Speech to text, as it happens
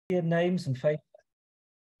names and faces,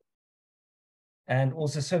 and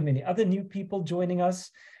also so many other new people joining us.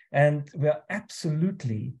 And we're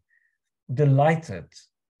absolutely delighted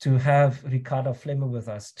to have Riccarda Flemmer with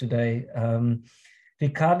us today.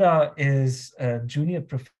 Riccarda is a junior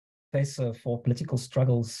professor for political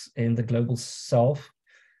struggles in the Global South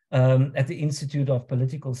at the Institute of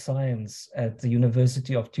Political Science at the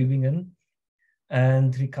University of Tübingen.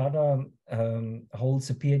 And Riccarda holds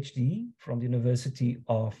a PhD from the University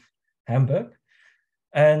of Hamburg.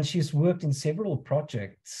 And she's worked in several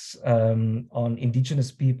projects on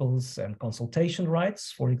indigenous peoples and consultation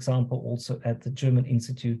rights, for example, also at the German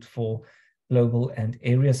Institute for Global and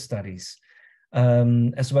Area Studies,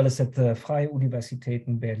 as well as at the Freie Universität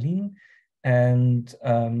in Berlin and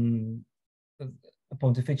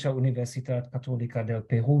Pontificia Universidad Católica del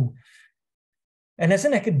Perú. And as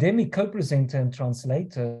an academic co-presenter and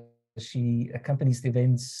translator, she accompanies the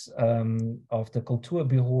events of the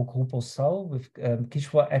Kulturbüro Grupo Sal with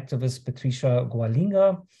Quechua activist Patricia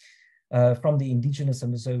Gualinga from the indigenous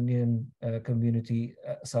Amazonian community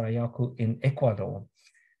Sarayaku in Ecuador.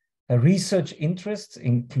 Her research interests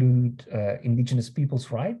include indigenous people's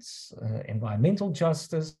rights, environmental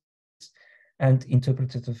justice, and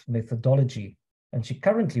interpretative methodology. And she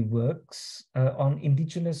currently works on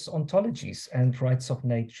indigenous ontologies and rights of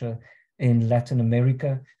nature in Latin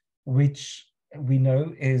America, which we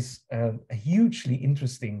know is a hugely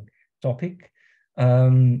interesting topic.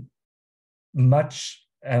 Much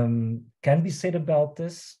can be said about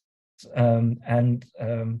this, and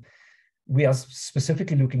we are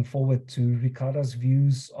specifically looking forward to Riccarda's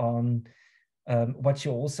views on what she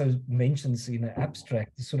also mentions in an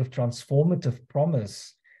abstract, the sort of transformative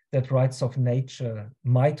promise that rights of nature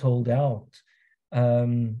might hold out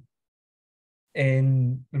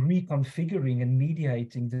in reconfiguring and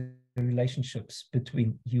mediating the relationships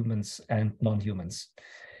between humans and non-humans.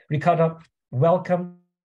 Riccarda, welcome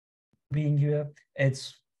being here.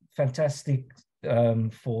 It's fantastic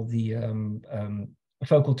for the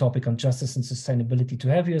focal topic on justice and sustainability to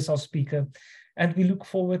have you as our speaker. And we look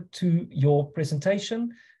forward to your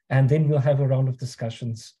presentation, and then we'll have a round of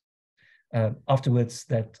discussions afterwards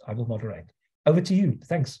that I will moderate. Over to you.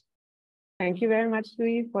 Thanks. Thank you very much,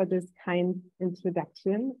 Louis, for this kind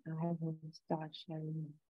introduction. I will start sharing.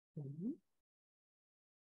 I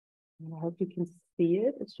hope you can see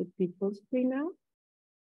it. It should be full screen now.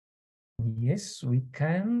 Yes, we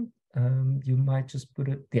can. You might just put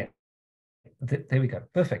it there. There we go.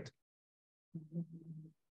 Perfect.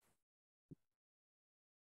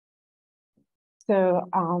 So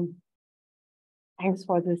thanks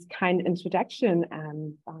for this kind introduction.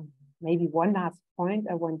 And maybe one last point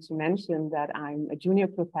I want to mention that I'm a junior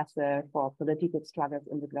professor for political struggles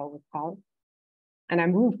in the Global South. And I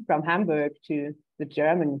moved from Hamburg to the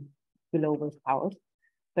German Global South,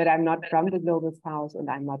 but I'm not from the Global South and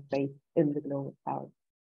I'm not based in the Global South.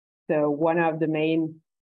 So one of the main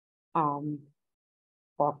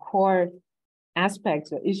or core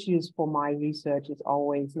aspects or issues for my research is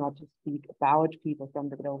always not to speak about people from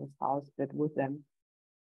the Global South, but with them,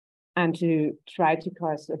 and to try to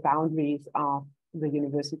cross the boundaries of the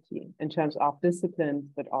university in terms of disciplines,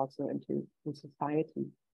 but also into the society.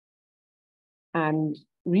 And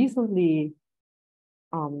recently,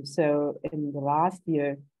 so in the last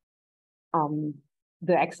year,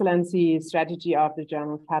 the excellency strategy of the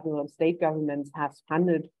German federal and state governments has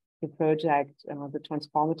funded the project, the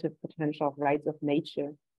Transformative Potential of Rights of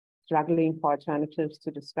Nature, struggling for alternatives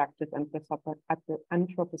to destructive and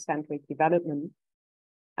anthropocentric development.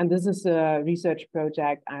 And this is a research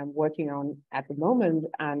project I'm working on at the moment,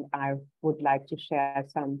 and I would like to share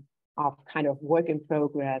some of kind of work in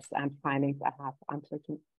progress and findings I have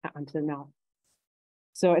until now.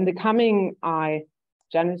 So in the coming, I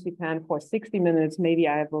generously plan for 60 minutes, maybe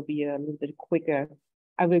I will be a little bit quicker.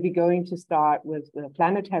 I will be going to start with the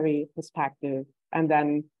planetary perspective, and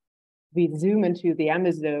then we zoom into the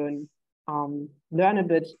Amazon, learn a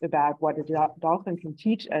bit about what a dolphin can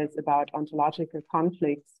teach us about ontological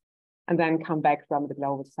conflicts, and then come back from the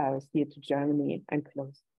Global South here to Germany and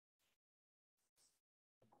close.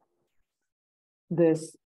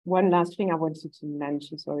 This one last thing I wanted to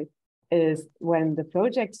mention, sorry, is when the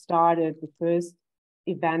project started, the first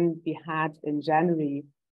event we had in January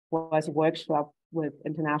was a workshop with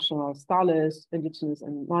international scholars, indigenous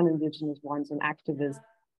and non-indigenous ones, and activists.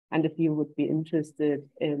 And if you would be interested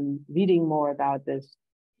in reading more about this,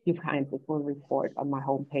 you find the full report on my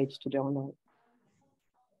homepage to download.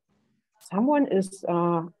 Someone is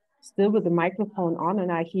still with the microphone on,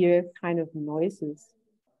 and I hear kind of noises,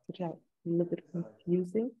 which are a little bit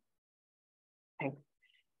confusing. Thanks.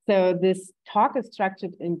 So this talk is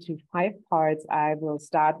structured into 5 parts. I will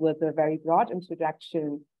start with a very broad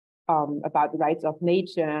introduction about the rights of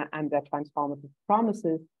nature and their transformative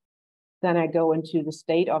promises. Then I go into the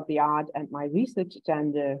state of the art and my research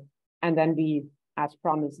agenda. And then we, as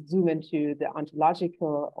promised, zoom into the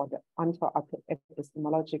ontological or the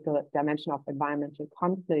epistemological dimension of environmental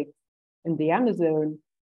conflict in the Amazon.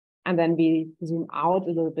 And then we zoom out a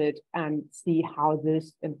little bit and see how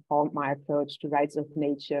this informed my approach to rights of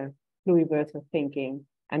nature, pluriversal thinking,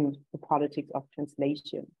 and the politics of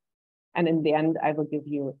translation. And in the end, I will give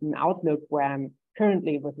you an outlook where I'm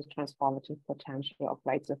currently with the transformative potential of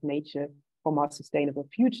rights of nature for more sustainable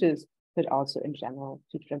futures, but also in general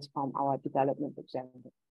to transform our development agenda.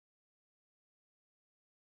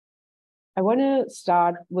 I want to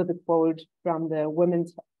start with a quote from the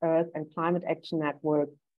Women's Earth and Climate Action Network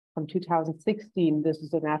from 2016. This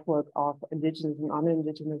is a network of indigenous and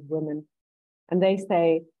non-indigenous women. And they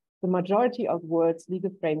say, the majority of world's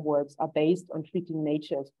legal frameworks are based on treating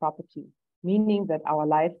nature as property, meaning that our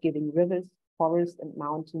life-giving rivers, forests, and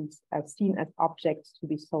mountains are seen as objects to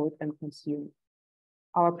be sold and consumed.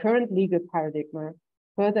 Our current legal paradigm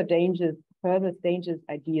further dangers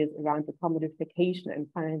ideas around the commodification and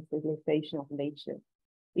financialization of nature.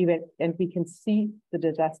 And we can see the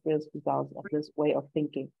disastrous results of this way of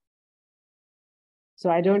thinking.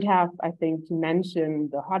 So I don't have, I think, to mention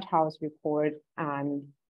the hothouse report and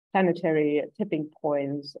planetary tipping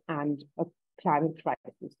points and a climate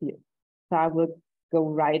crisis here. So I will go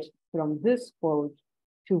right from this quote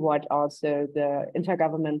to what also the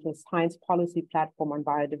Intergovernmental Science Policy Platform on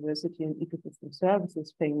Biodiversity and Ecosystem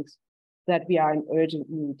Services thinks, that we are in urgent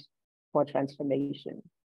need for transformation.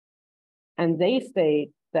 And they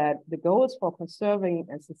state that the goals for conserving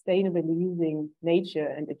and sustainably using nature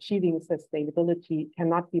and achieving sustainability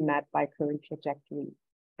cannot be met by current trajectory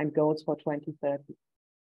and goals for 2030.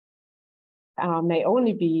 May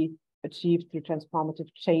only be achieved through transformative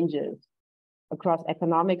changes across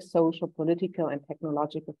economic, social, political, and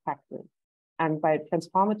technological factors. And by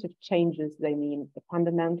transformative changes, they mean a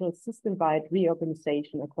fundamental system-wide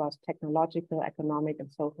reorganization across technological, economic, and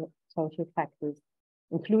social factors,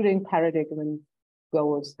 including paradigms,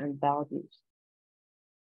 goals, and values.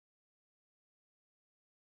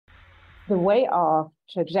 The way of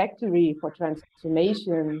trajectory for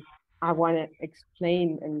transformation, I want to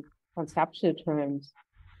explain in conceptual terms.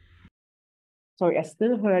 Sorry, I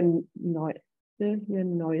still hear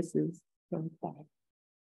noises from that.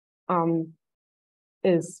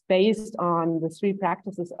 Is based on the 3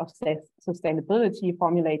 practices of sustainability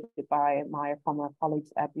formulated by my former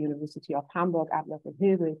colleagues at the University of Hamburg, Adler and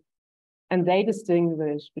Hilbert. And they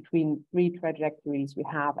distinguish between 3 trajectories we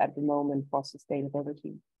have at the moment for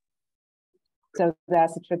sustainability. So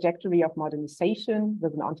there's a trajectory of modernization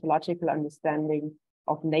with an ontological understanding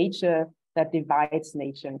of nature that divides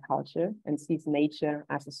nature and culture and sees nature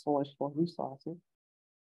as a source for resources.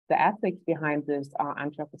 The ethics behind this are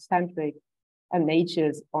anthropocentric, and nature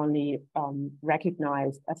is only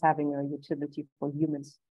recognized as having a utility for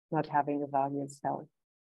humans, not having a value itself.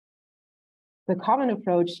 The common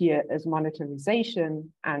approach here is monetarization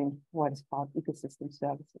and what is called ecosystem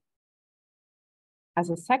services. As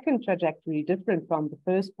a second trajectory, different from the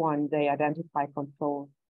first one, they identify control.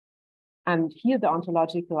 And here the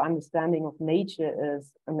ontological understanding of nature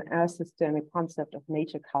is an earth-systemic concept of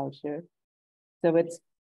nature culture. So it's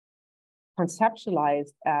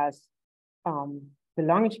conceptualized as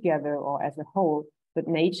belonging together or as a whole, but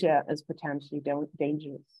nature is potentially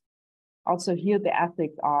dangerous. Also here, the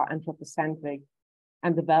ethics are anthropocentric,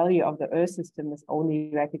 and the value of the Earth system is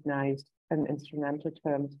only recognized in instrumental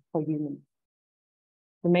terms for humans.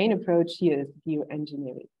 The main approach here is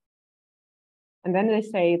geoengineering. And then they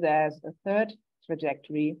say there's a third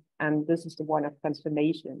trajectory, and this is the one of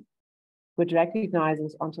transformation, which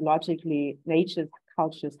recognizes ontologically nature's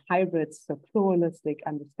culture's hybrids, so pluralistic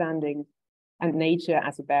understanding, and nature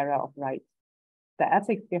as a bearer of rights. The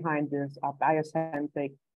ethics behind this are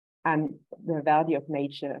biocentric, and the value of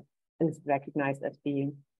nature is recognized as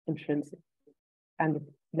being intrinsic. And the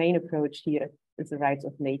main approach here is the rights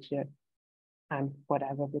of nature, and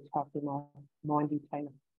whatever we're talking about more in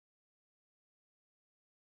detail.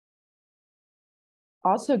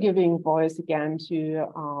 Also giving voice again to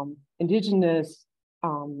indigenous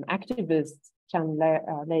activists, Chan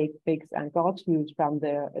Lake, Biggs, and Goldhughes from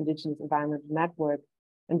the Indigenous Environmental Network.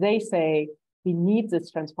 And they say, we need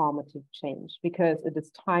this transformative change because it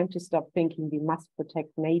is time to stop thinking we must protect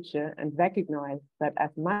nature and recognize that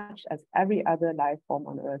as much as every other life form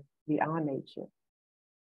on Earth, we are nature.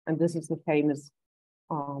 And this is the famous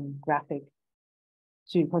graphic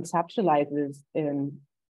to conceptualize this in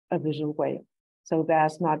a visual way. So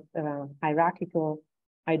there's not a hierarchical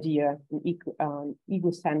idea, an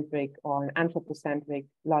egocentric or an anthropocentric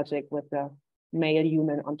logic with the male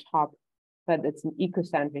human on top, but it's an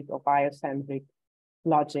ecocentric or biocentric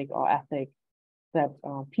logic or ethic that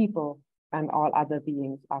people and all other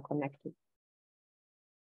beings are connected.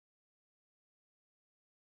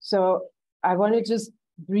 So I want to just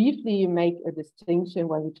briefly make a distinction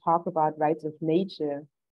when we talk about rights of nature,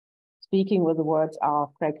 speaking with the words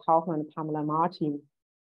of Craig Kaufman and Pamela Martin,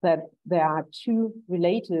 that there are two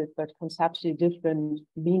related but conceptually different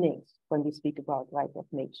meanings when we speak about rights of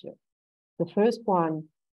nature. The first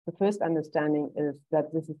understanding is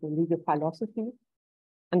that this is a legal philosophy,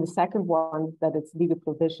 and the second one, that it's legal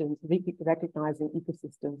provisions recognizing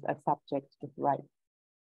ecosystems as subjects with rights.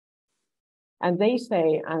 And they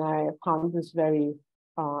say, and I found this very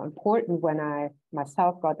important when I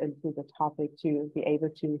myself got into the topic to be able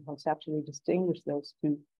to conceptually distinguish those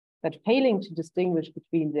two, that failing to distinguish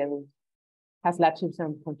between them has led to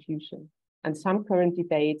some confusion. And some current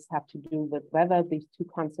debates have to do with whether these two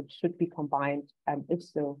concepts should be combined, and if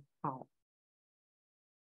so, how.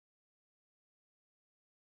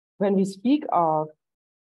 When we speak of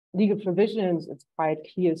legal provisions, it's quite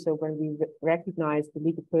clear. So when we recognize the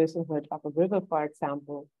legal personhood of a river, for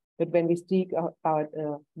example, but when we speak about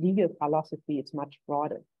a legal philosophy, it's much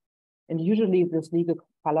broader. And usually this legal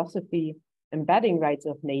philosophy embedding rights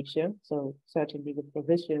of nature, so certain legal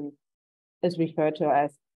provisions, is referred to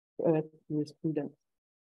as jurisprudence.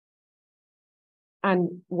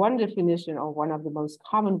 And one definition, or one of the most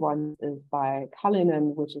common ones, is by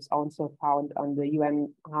Cullinan, which is also found on the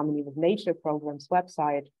UN Harmony with Nature program's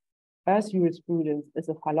website. Earth jurisprudence is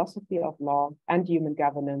a philosophy of law and human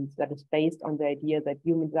governance that is based on the idea that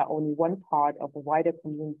humans are only one part of a wider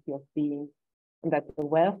community of beings, and that the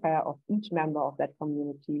welfare of each member of that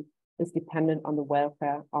community is dependent on the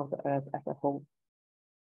welfare of the earth as a whole.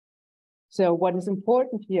 So what is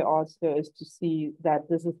important here also is to see that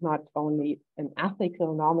this is not only in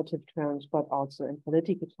ethical normative terms, but also in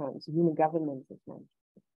political terms. Human governance is mentioned.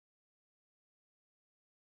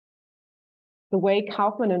 The way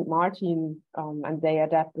Kaufman and Martin, and they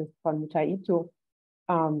adapted from Mutaito,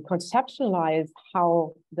 conceptualize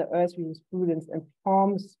how the Earth jurisprudence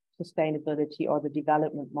informs sustainability or the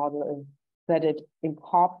development model is that it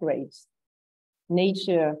incorporates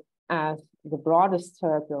nature as the broadest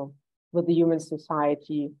circle, with the human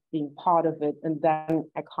society being part of it, and then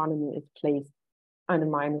economy is placed on a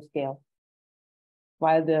minor scale.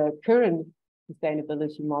 While the current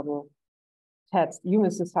sustainability model sets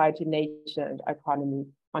human society, nature, and economy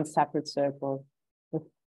on separate circles with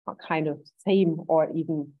a kind of same or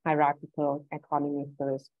even hierarchical economy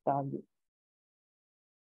first value.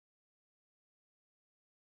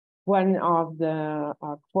 One of the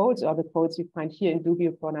quotes, or the quotes you find here in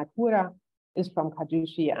Dubio pro Natura, is from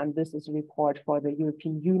Carducci, and this is a report for the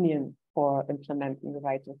European Union for implementing the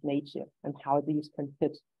rights of nature and how these can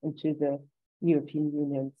fit into the European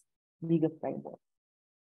Union's legal framework.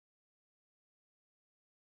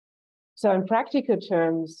 So in practical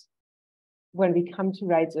terms, when we come to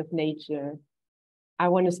rights of nature, I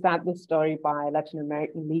want to start the story by Latin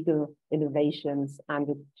American legal innovations and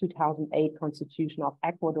the 2008 Constitution of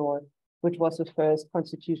Ecuador, which was the first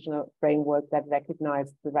constitutional framework that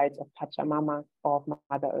recognized the rights of Pachamama, or of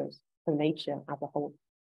Mother Earth, so nature as a whole.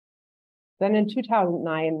 Then in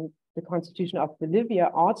 2009, the Constitution of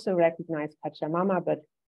Bolivia also recognized Pachamama, but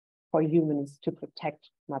for humans to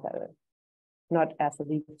protect Mother Earth, not as a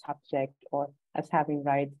legal subject or as having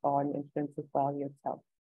rights or an intrinsic value itself.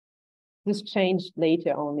 This changed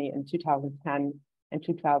later only in 2010 and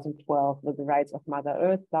 2012 with the Rights of Mother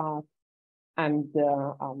Earth law and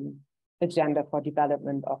the agenda for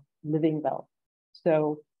development of living wealth.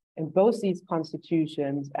 So in both these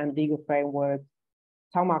constitutions and legal frameworks,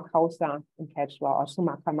 Tauma Causa in Quechua or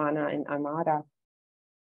Suma Kamana in Aymara,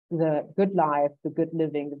 the good life, the good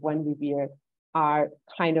living, the buen vivir are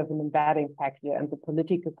kind of an embedding factor, and the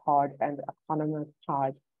political part and the economic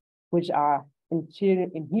part, which are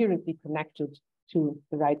inherently connected to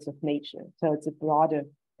the rights of nature. So it's a broader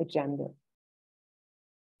agenda.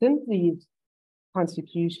 Since these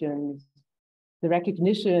constitutions, the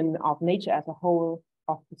recognition of nature as a whole,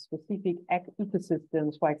 of the specific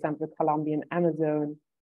ecosystems, for example, the Colombian Amazon,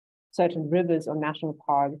 certain rivers or national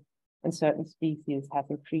parks, and certain species has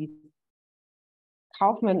increased.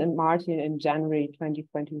 Kaufman and Martin in January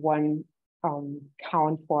 2021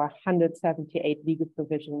 count for 178 legal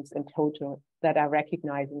provisions in total that are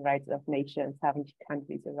recognizing rights of nature in 70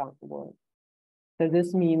 countries around the world. So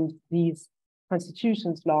this means these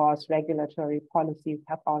constitutions, laws, regulatory policies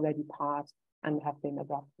have already passed and have been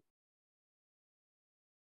adopted.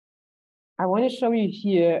 I want to show you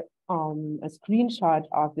here a screenshot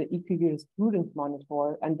of the EQ jurisprudence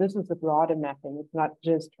monitor, and this is a broader mapping. It's not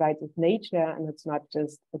just rights of nature, and it's not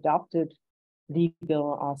just adopted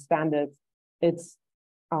legal standards. It's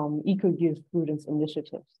EQ jurisprudence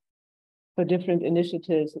initiatives. So different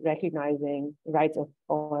initiatives recognizing rights of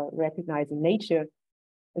or recognizing nature.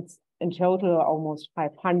 It's in total almost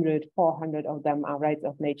 500, 400 of them are rights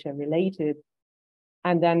of nature related.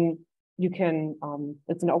 And then you can,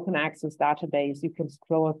 it's an open access database. You can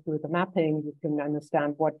scroll through the mapping. You can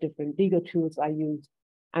understand what different legal tools are used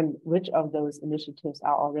and which of those initiatives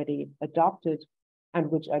are already adopted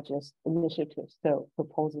and which are just initiatives, so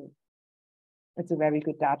proposals. It's a very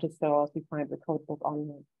good data source. We find the codebook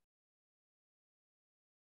online.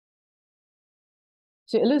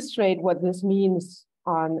 To illustrate what this means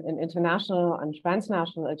on an international and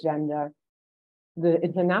transnational agenda, the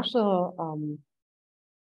international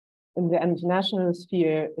in the international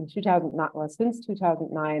sphere in 2009, well, since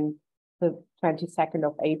 2009, the 22nd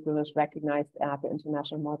of April is recognized as the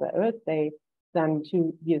International Mother Earth Day. Then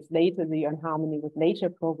 2 years later, the On Harmony with Nature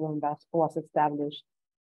program was established.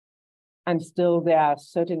 And still there are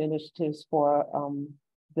certain initiatives for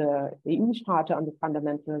the EU Charter on the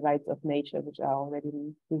Fundamental Rights of Nature, which I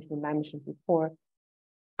already briefly mentioned before.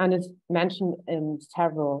 And it's mentioned in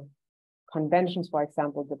several conventions, for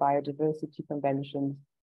example, the Biodiversity Convention,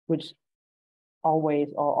 which always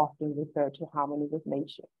or often refer to harmony with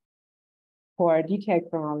nature. For detailed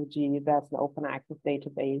chronology, there's an open access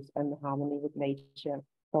database and the Harmony with Nature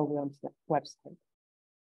program's website.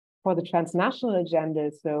 For the transnational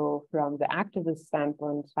agenda, so from the activist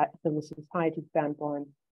standpoint, civil society standpoint,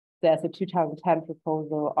 there's a 2010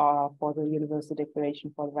 proposal for the Universal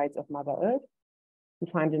Declaration for the Rights of Mother Earth. You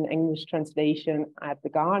find an English translation at the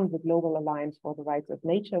GARN, the Global Alliance for the Rights of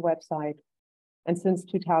Nature website. And since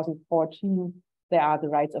 2014, there are the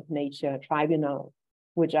Rights of Nature tribunals,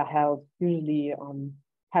 which are held usually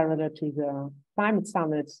parallel to the climate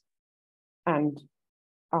summits and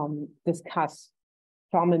discuss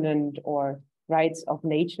prominent or rights of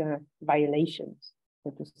nature violations, so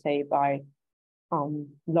to say, by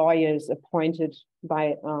lawyers appointed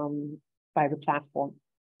by the platform.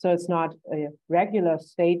 So it's not a regular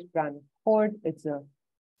state-run court, it's a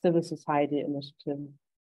civil society initiative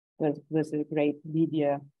with a great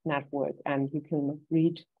media network, and you can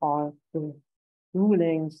read all the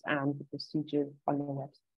rulings and the procedures on the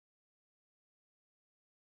website.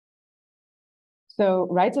 So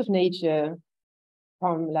Rights of Nature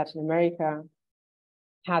from Latin America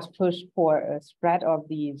has pushed for a spread of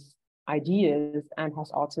these ideas and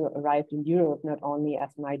has also arrived in Europe, not only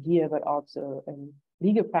as an idea, but also in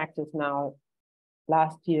legal practice now.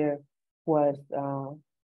 Last year was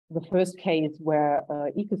the first case where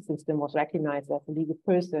an ecosystem was recognized as a legal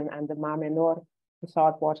person, and the Mar Menor, the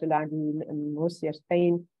saltwater lagoon in Murcia,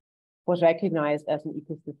 Spain, was recognized as an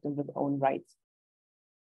ecosystem with own rights.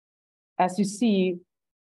 As you see,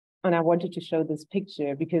 and I wanted to show this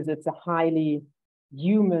picture because it's a highly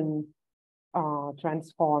human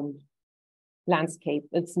transformed landscape.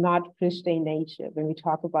 It's not pristine nature. When we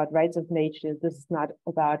talk about rights of nature, this is not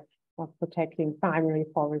about protecting primary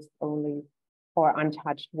forests only or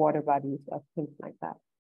untouched water bodies or things like that.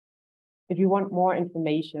 If you want more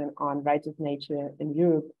information on rights of nature in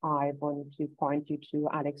Europe, I wanted to point you to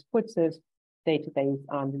Alex Putz's database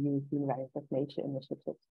on the European Rights of Nature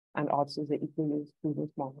Initiative and also the EQ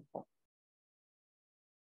Students Monitor.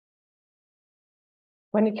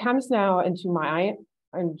 When it comes now into my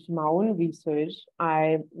own research,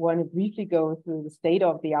 I want to briefly go through the state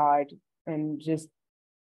of the art and just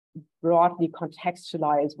broadly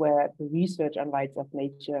contextualize where the research on rights of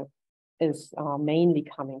nature is mainly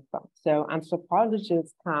coming from. So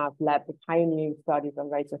anthropologists have led the pioneering studies on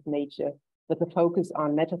rights of nature with a focus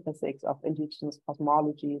on metaphysics of indigenous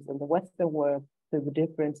cosmologies in the Western world, so the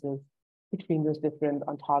differences between those different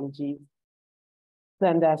ontologies.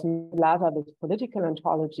 Then there's Laza with political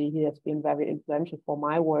ontology. He has been very influential for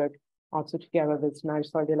my work, also together with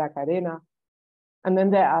Marisol de la Cadena. And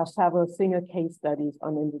then there are several single case studies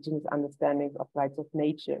on indigenous understandings of rights of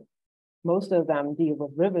nature. Most of them deal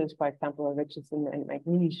with rivers, for example, Richardson and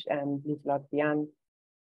McNeish and Liselott Bian.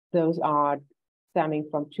 Those are stemming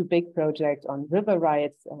from two big projects on river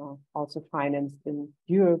rights, also financed in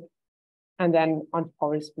Europe. And then on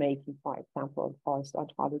forest making, for example, forest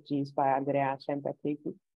ontologies by Andrea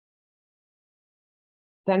Schemper-Keki.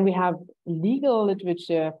 Then we have legal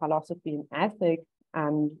literature, philosophy, and ethics.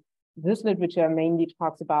 And this literature mainly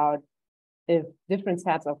talks about if different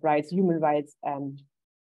sets of rights, human rights and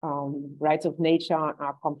rights of nature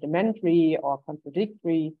are complementary or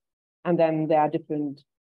contradictory. And then there are different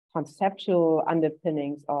conceptual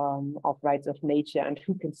underpinnings of rights of nature and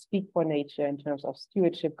who can speak for nature in terms of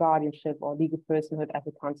stewardship, guardianship, or legal personhood as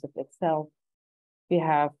a concept itself. We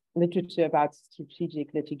have literature about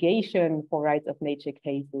strategic litigation for rights of nature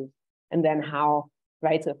cases, and then how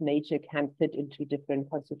rights of nature can fit into different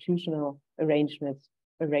constitutional arrangements.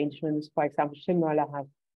 For example, Schimmerler has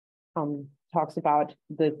talks about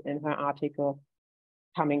this in her article,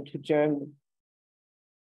 Coming to Germany.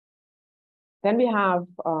 Then we have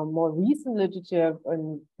more recent literature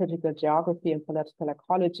in political geography and political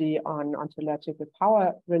ecology on ontological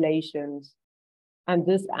power relations. And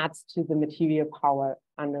this adds to the material power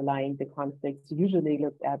underlying the conflicts usually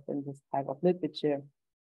looked at in this type of literature.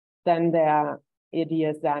 Then there are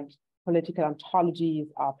ideas that political ontologies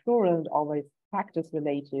are plural and always practice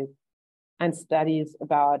related, and studies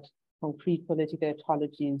about concrete political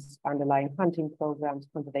ontologies underlying hunting programs,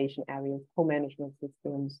 conservation areas, co-management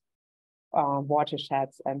systems,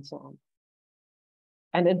 watersheds, and so on.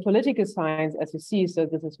 And in political science, as you see, so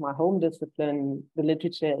this is my home discipline, the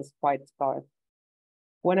literature is quite sparse.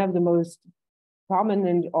 One of the most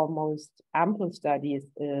prominent or most ample studies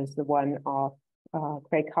is the one of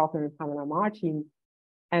Craig Kaufman and Pamela Martin,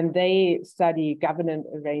 and they study governance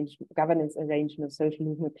arrangements, social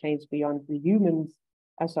movement claims beyond the humans.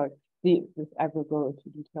 I will go into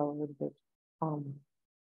detail a little bit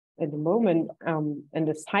in a moment. And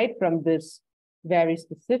aside from this very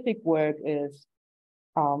specific work is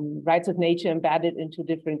rights of nature embedded into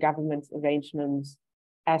different governance arrangements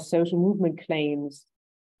as social movement claims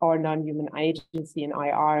or non-human agency in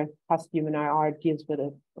IR. Post-human IR deals with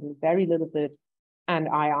it very little bit, and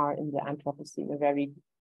IR in the Anthropocene, a very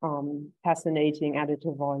fascinating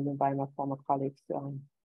editor volume by my former colleagues,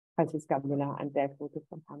 Franziska Müller and Dirk Rothe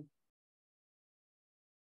from Hamburg.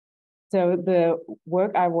 So the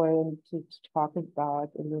work I want to talk about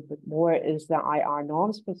a little bit more is the IR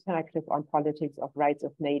norms perspective on politics of rights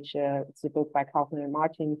of nature. It's a book by Kaufman and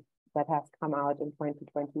Martin that has come out in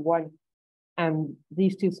 2021. And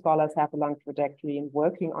these two scholars have a long trajectory in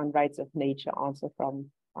working on rights of nature, also from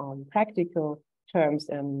practical terms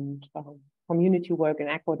and community work in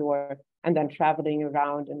Ecuador, and then traveling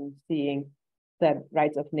around and seeing that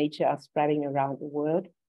rights of nature are spreading around the world.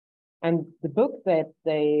 And the book that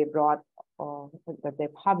they that they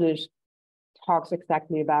published talks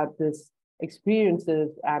exactly about this experiences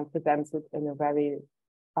and presents it in a very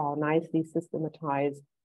nicely systematized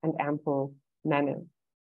and ample manner.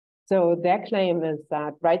 So their claim is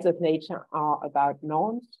that rights of nature are about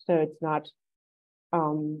norms. So it's not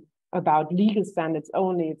about legal standards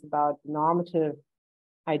only, it's about normative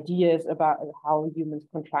ideas about how humans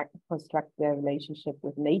construct their relationship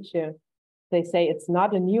with nature. They say it's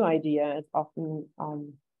not a new idea, it's often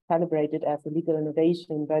celebrated as a legal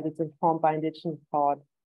innovation, but it's informed by indigenous thought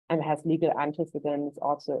and has legal antecedents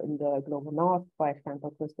also in the global north, for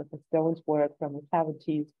example, Christopher Stone's work from the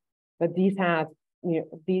 70s, but these have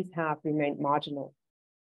remained marginal.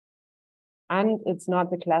 And it's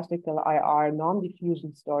not the classical IR norm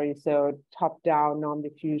diffusion story, so top-down norm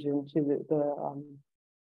diffusion to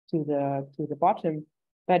the bottom,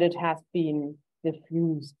 but it has been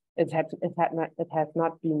diffused. It has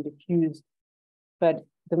not been diffused, but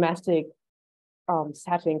domestic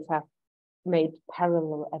settings have made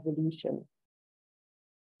parallel evolution.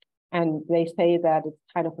 And they say that it's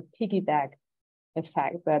kind of a piggyback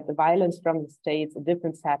effect, that the violence from the states in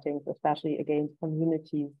different settings, especially against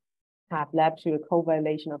communities, have led to a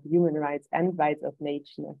co-violation of human rights and rights of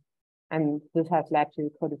nature. And this has led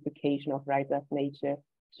to codification of rights of nature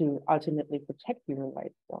to ultimately protect human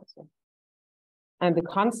rights also. And the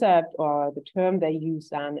concept or the term they use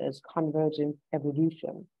then is convergent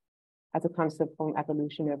evolution as a concept from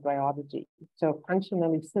evolutionary biology. So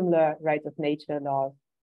functionally similar rights of nature laws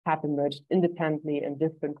have emerged independently in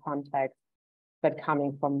different contexts, but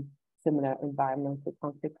coming from similar environmental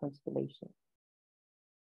conflict constellations.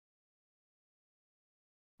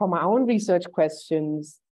 For my own research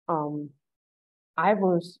questions, I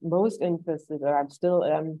was most interested, or I'm still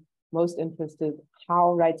most interested,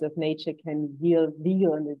 how rights of nature can yield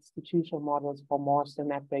legal and institutional models for more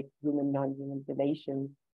symmetric human non-human relations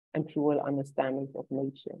and plural understandings of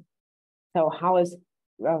nature. So how is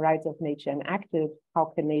rights of nature enacted? How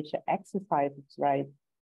can nature exercise its rights?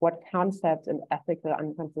 What concepts and ethical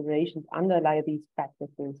considerations underlie these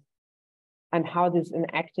practices? And how this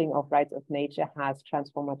enacting of rights of nature has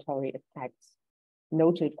transformatory effects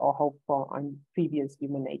noted or hoped for on previous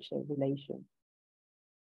human-nature relations.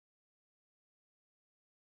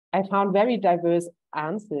 I found very diverse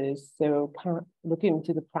answers. So looking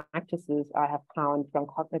into the practices I have found from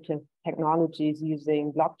cognitive technologies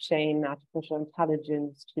using blockchain, artificial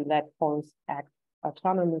intelligence to let forest act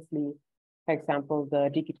autonomously. For example, the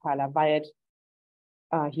Digitaler Wald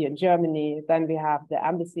here in Germany. Then we have the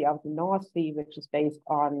Embassy of the North Sea, which is based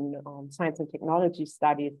on science and technology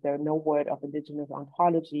studies. There are no word of indigenous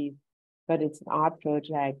ontology, but it's an art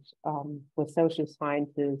project with social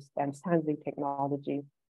scientists and sensing technology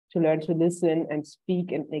to learn to listen and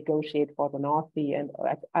speak and negotiate for the North Sea and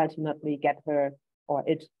ultimately get her or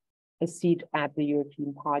it a seat at the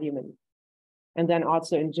European Parliament. And then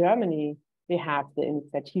also in Germany, we have the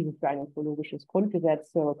Initiative für ein ökologisches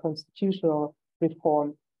Grundgesetz, so constitutional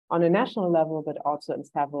reform on a national level, but also in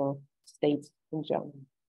several states in Germany.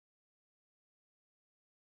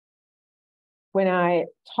 When I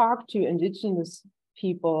talk to indigenous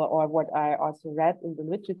people, or what I also read in the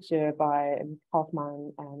literature by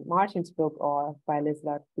Kaufmann and Martin's book, or by Liz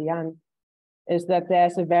Lian, is that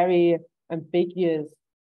there's a very ambiguous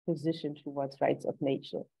position towards rights of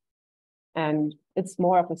nature. And it's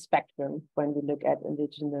more of a spectrum when we look at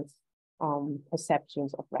indigenous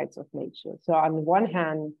perceptions of rights of nature. So on the one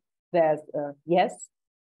hand, there's yes,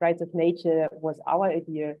 rights of nature was our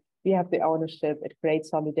idea. We have the ownership, it creates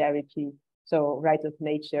solidarity. So rights of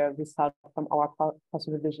nature result from our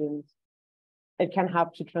cosmovisions. It can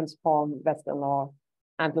help to transform Western law,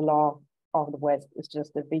 and the law of the West is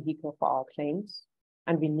just a vehicle for our claims.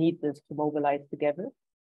 And we need this to mobilize together.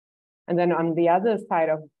 And then on the other side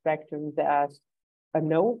of the spectrum, there's a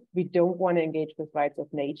no, we don't want to engage with rights of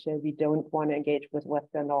nature. We don't want to engage with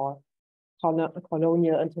Western law.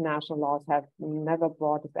 Colonial international laws have never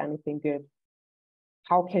brought us anything good.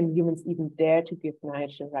 How can humans even dare to give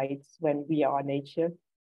nature rights when we are nature?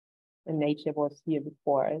 And nature was here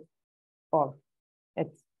before us, or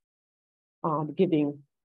it's giving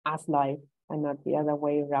us life and not the other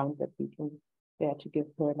way around, that we can dare to give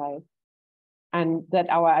her life. And that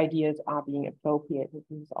our ideas are being appropriated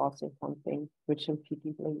is also something which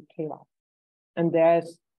repeatedly came up. And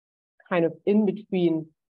there's kind of in between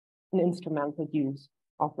an instrumental use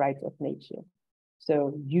of rights of nature.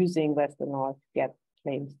 So using Western law to get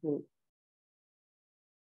claims through.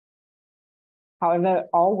 However,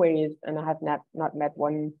 always, and I have not met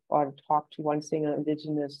one or talked to one single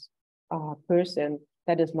indigenous person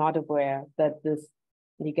that is not aware that this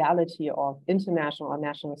legality of international or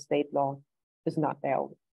national state law is not there.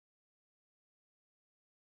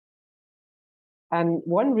 And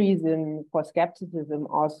one reason for skepticism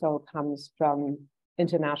also comes from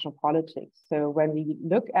international politics. So when we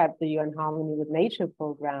look at the UN Harmony with Nature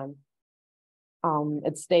program,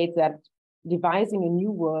 it states that devising a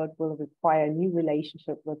new world will require a new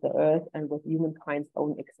relationship with the earth and with humankind's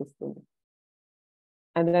own existence.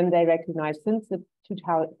 And then they recognize since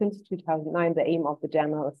 2009, the aim of the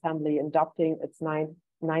General Assembly adopting its nine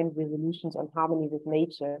resolutions on harmony with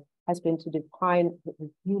nature has been to define a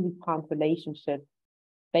newly found relationship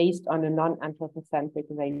based on a non-anthropocentric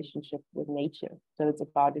relationship with nature. So it's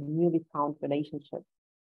about a newly found relationship.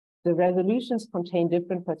 The resolutions contain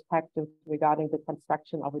different perspectives regarding the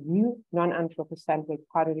construction of a new non-anthropocentric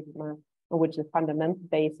paradigm on which the fundamental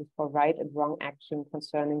basis for right and wrong action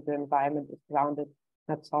concerning the environment is grounded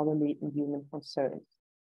not solely in human concerns.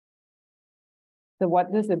 So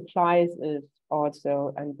what this implies is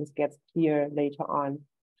also, and this gets clear later on, to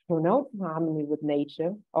promote harmony with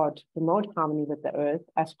nature or to promote harmony with the earth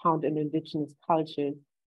as found in indigenous cultures,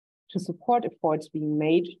 to support efforts being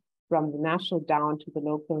made from the national down to the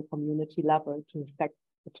local community level to effect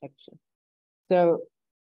protection. So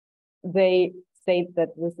they state that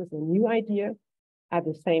this is a new idea at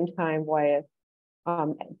the same time while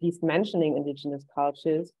at least mentioning indigenous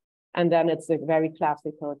cultures, and then it's a very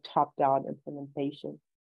classical top-down implementation.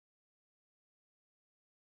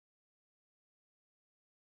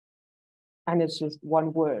 And it's just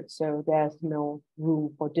one word, so there's no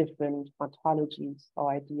room for different ontologies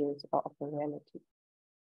or ideas of the reality.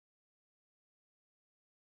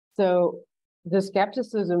 So the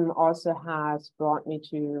skepticism also has brought me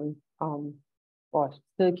to, or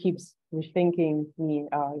still keeps rethinking me,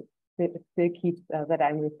 still keeps that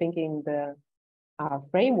I'm rethinking the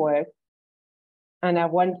framework. And I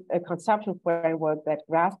want a conceptual framework that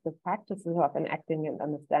grasps the practices of enacting and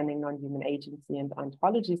understanding non-human agency and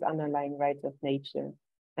ontologies underlying rights of nature.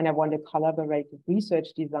 And I want a collaborative research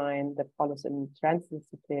design that follows a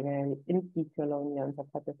transdisciplinary, decolonial and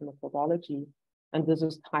interpretive methodology. And this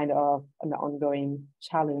is kind of an ongoing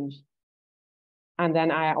challenge. And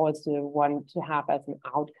then I also want to have as an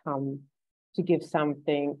outcome to give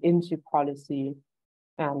something into policy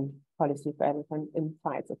and policy for elephant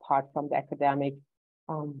insights apart from the academic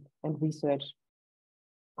and research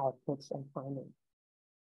outputs and findings.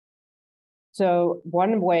 So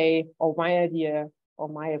one way, or my idea, or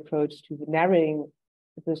my approach to narrowing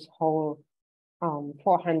this whole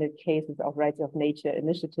 400 cases of rights of nature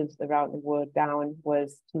initiatives around the world down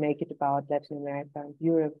was to make it about Latin America and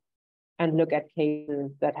Europe and look at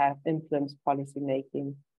cases that have influenced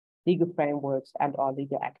policymaking, legal frameworks, and or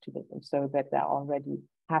legal activism, so that they're already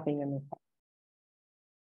having an effect.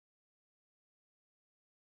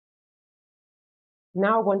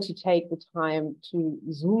 Now I want to take the time to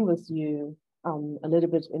zoom with you a little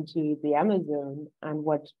bit into the Amazon and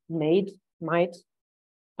what might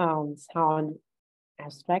sound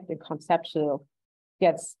abstract and conceptual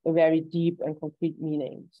gets a very deep and concrete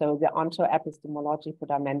meaning. So the onto-epistemological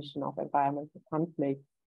dimension of environmental conflict.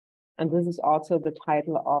 And this is also the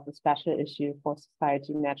title of a special issue for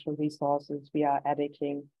Society Natural Resources we are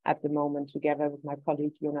editing at the moment together with my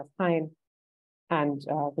colleague Jonas Hein and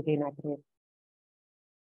Verena Greb.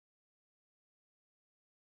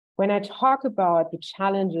 When I talk about the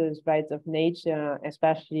challenges rights of nature,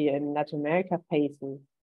 especially in Latin America faces,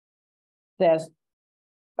 there's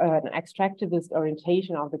an extractivist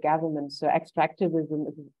orientation of the government. So extractivism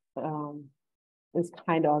is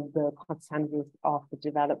kind of the consensus of the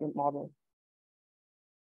development model,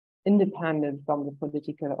 independent from the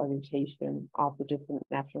political orientation of the different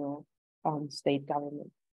national state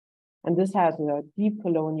governments. And this has deep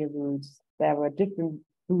colonial roots. There were different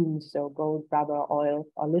booms, so gold, rubber, oil,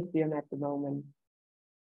 or lithium at the moment.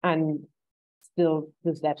 And still,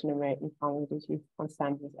 this Latin American community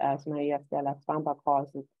consensus, as Maria Stella Svamba calls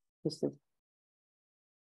it, persists.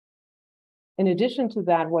 In addition to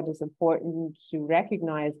that, what is important to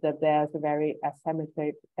recognize that there's a very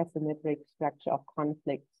asymmetric structure of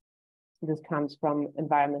conflicts. This comes from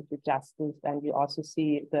environmental justice, and you also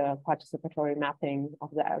see the participatory mapping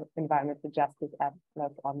of the environmental justice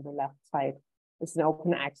atlas on the left side. It's an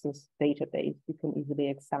open access database. You can easily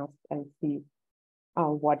access and see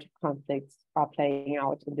what conflicts are playing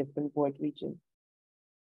out in different world regions.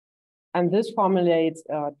 And this formulates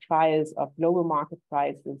trials of global market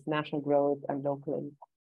prices, national growth, and local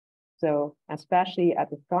impact. So especially at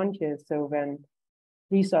the frontiers, so when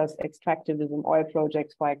resource extractivism, oil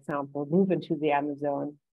projects, for example, move into the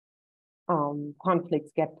Amazon,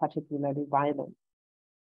 conflicts get particularly violent,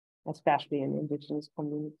 especially in indigenous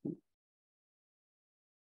communities.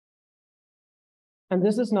 And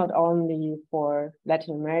this is not only for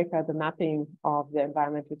Latin America, the mapping of the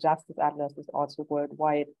environmental justice atlas is also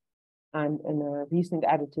worldwide. And in a recent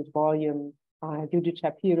edited volume, Judith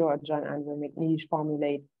Shapiro and John Andrew McNeish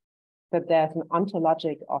formulate that there's an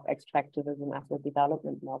ontologic of extractivism as a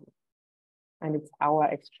development model. And it's our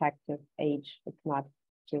extractive age. It's not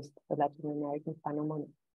just a Latin American phenomenon.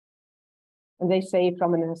 And they say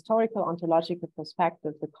from an historical ontological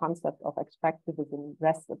perspective, the concept of extractivism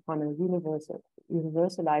rests upon a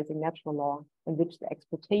universalizing natural law in which the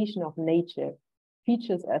exploitation of nature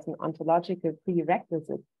features as an ontological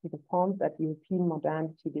prerequisite to the forms that European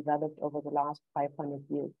modernity developed over the last 500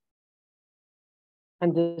 years.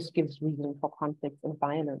 And this gives reason for conflicts and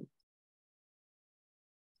violence.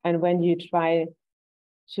 And when you try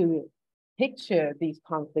to picture these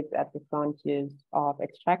conflicts at the frontiers of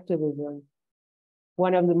extractivism,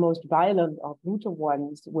 one of the most violent or brutal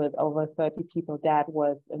ones with over 30 people dead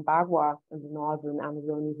was in Bagua in the northern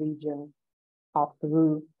Amazon region of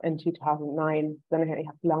Peru in 2009. Then we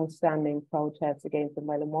have long-standing protests against the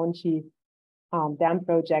Melamonte dam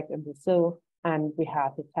project in Brazil, and we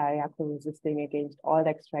have the Tariaco resisting against oil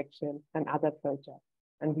extraction and other projects.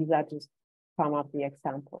 And these are just some of the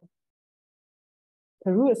examples.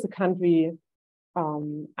 Peru is a country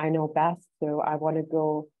I know best, so I want to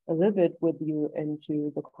go a little bit with you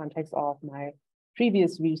into the context of my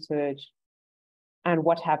previous research and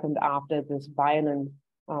what happened after this violent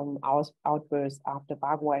outburst after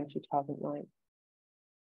Bagua in 2009.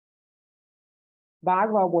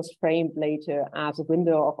 Bagua was framed later as a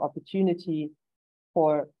window of opportunity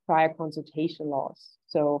for prior consultation laws.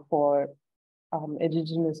 So for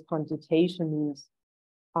indigenous consultation means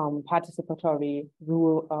participatory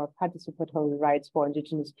rule or participatory rights for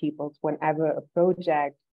indigenous peoples whenever a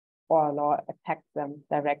project or a law affects them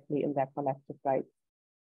directly in their collective rights.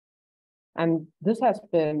 And this has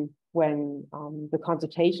been when the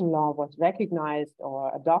consultation law was recognized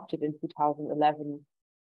or adopted in 2011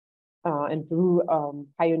 in Peru,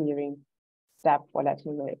 pioneering step for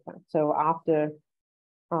Latin America. So after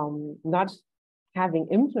not having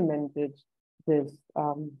implemented this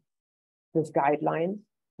guidelines,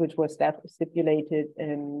 which was stipulated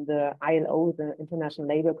in the ILO, the International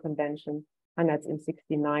Labour Convention, and that's in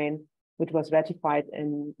 1969, which was ratified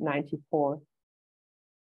in 1994.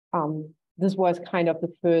 This was kind of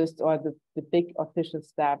the first or the big official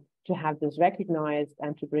step to have this recognized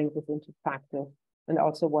and to bring this into practice, and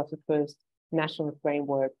also was the first national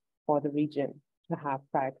framework for the region. to have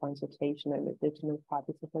prior consultation and indigenous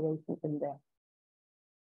participation in there.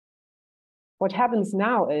 What happens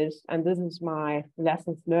now is, and this is my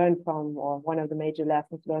lessons learned from, or one of the major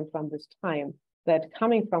lessons learned from this time, that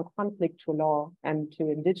coming from conflict to law and to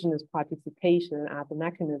indigenous participation as a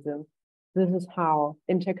mechanism, this is how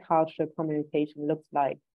intercultural communication looks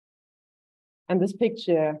like. And this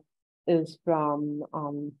picture is from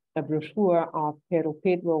a brochure of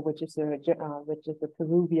Pedro, which is a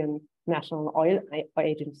Peruvian national oil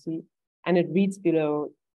agency, and it reads below,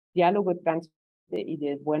 "Diálogo y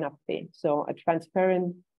de buena fe." So a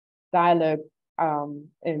transparent dialogue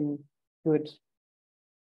in good.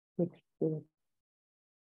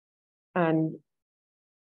 And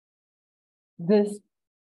this,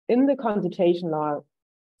 in the consultation law,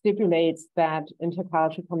 stipulates that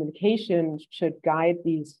intercultural communication should guide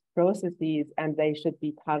these processes and they should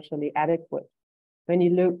be culturally adequate. When you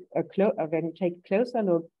look when you take a closer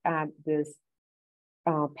look at this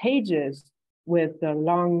pages with the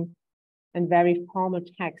long and very formal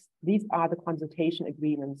text, these are the consultation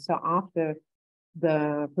agreements. So after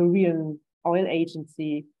the Peruvian oil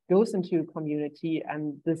agency goes into a community,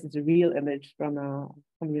 and this is a real image from a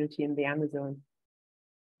community in the Amazon,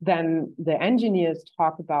 then the engineers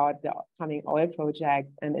talk about the upcoming oil project,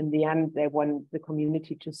 and in the end, they want the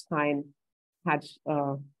community to sign such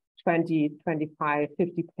a 20, 25,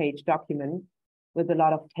 50-page document with a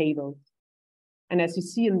lot of tables. And as you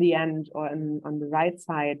see in the end, or on the right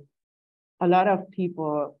side, a lot of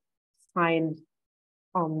people signed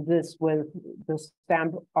on this with the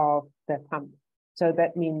stamp of their thumb. So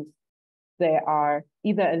that means they are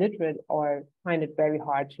either illiterate or find it very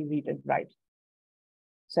hard to read and write.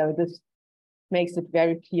 So this makes it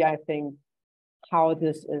very clear, I think, how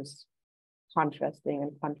this is contrasting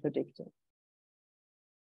and contradicting.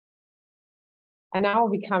 And now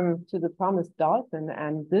we come to the promised dolphin,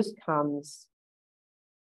 and this comes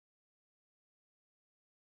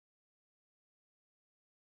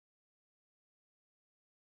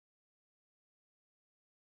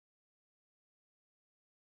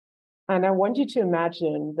and I want you to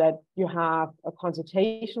imagine that you have a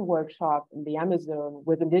consultation workshop in the Amazon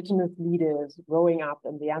with indigenous leaders growing up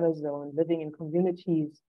in the Amazon, living in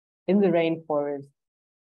communities in the rainforest,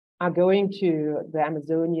 are going to the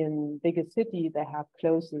Amazonian biggest city they have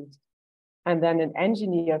closest. And then an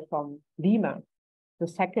engineer from Lima, the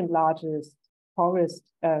second largest forest,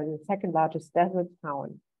 the second largest desert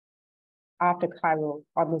town after Cairo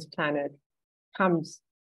on this planet, comes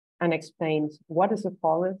and explains what is a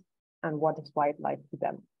forest and what is wildlife to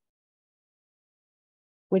them.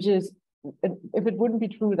 Which is, if it wouldn't be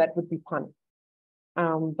true, that would be fun.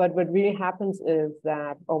 But what really happens is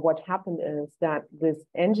that, or what happened is that these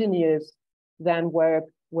engineers then work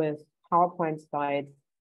with PowerPoint slides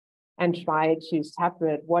and try to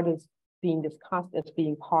separate what is being discussed as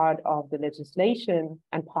being part of the legislation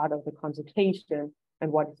and part of the consultation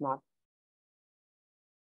and what is not.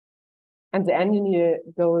 And the engineer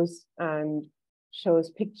goes and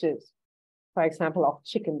shows pictures, for example, of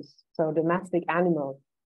chickens, so domestic animals,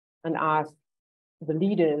 and asks the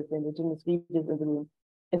leaders, the indigenous leaders in the room,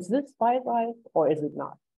 is this wildlife or is it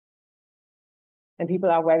not? And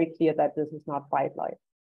people are very clear that this is not wildlife.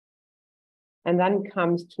 And then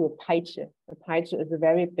comes to a paiche. A paiche is a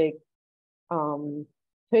very big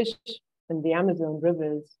fish in the Amazon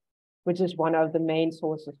rivers, which is one of the main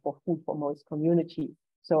sources for food for most communities,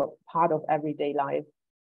 so part of everyday life.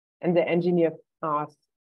 And the engineer asks,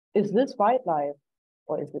 is this wildlife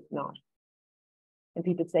or is it not? And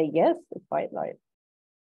people say, yes, it's wildlife.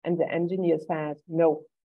 And the engineer says, no,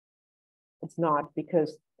 it's not,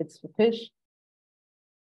 because it's a fish,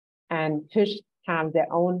 and fish have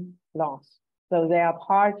their own laws. So they're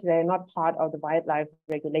not part of the wildlife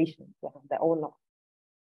regulations, they have their own laws.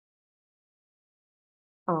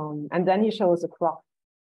 And then he shows a croc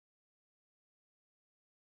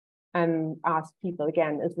and asks people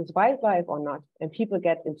again, is this wildlife or not? And people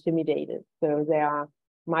get intimidated. So they are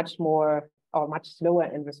much more or much slower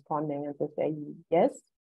in responding, and they say yes.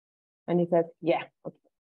 And he says, yeah, okay.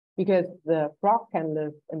 Because the frog can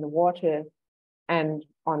live in the water and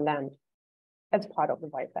on land. That's part of the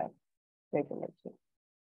wildlife regulation.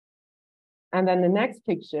 And then the next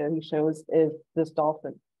picture he shows is this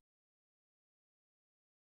dolphin.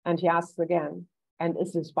 And he asks again, and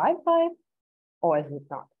is this wildlife or is it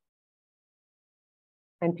not?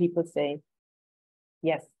 And people say,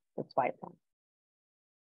 yes, it's wildlife.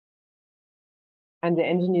 And the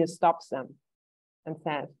engineer stops them and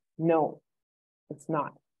says, no, it's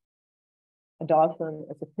not. A dolphin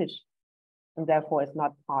is a fish, and therefore it's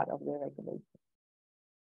not part of the regulation.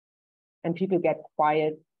 And people get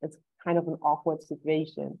quiet. It's kind of an awkward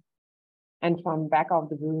situation. And from back of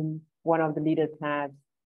the room, one of the leaders said,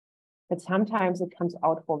 but sometimes it comes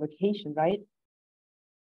out for vacation, right?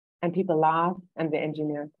 And people laugh and the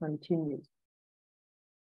engineer continues.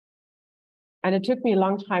 And it took me a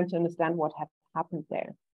long time to understand what had happened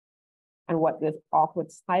there and what this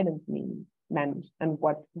awkward silence meant and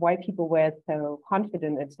why people were so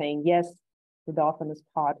confident in saying, yes, the dolphin is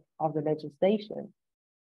part of the legislation.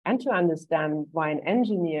 And to understand why an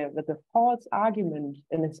engineer with a false argument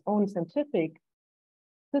in his own scientific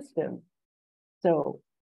system, so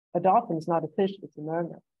a dolphin is not a fish, it's a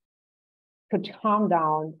mermaid, could calm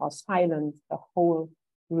down or silence a whole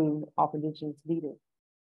room of indigenous leaders.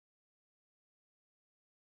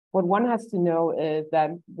 What one has to know is that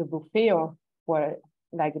the bufeo, or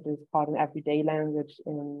like it is called in everyday language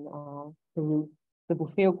in Peru, the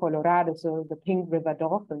bufeo colorado, so the pink river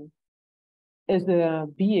dolphin, is a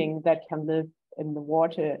being that can live in the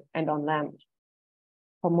water and on land.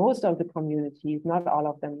 For most of the communities, not all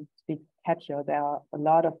of them speak Quechua. There are a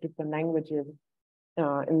lot of different languages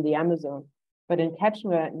in the Amazon. But in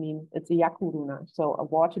Quechua, it means it's a yacuruna, so a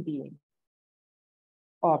water being,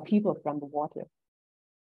 or people from the water.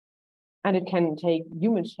 And it can take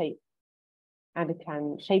human shape, and it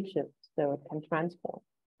can shapeshift, so it can transform.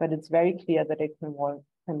 But it's very clear that it can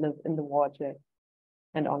live in the water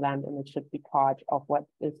and on land, and it should be part of what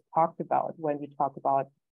is talked about when we talk about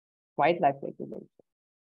wildlife regulation.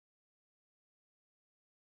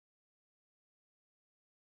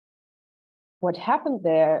 What happened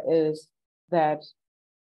there is that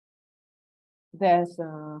there's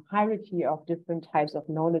a hierarchy of different types of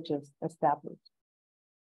knowledges established.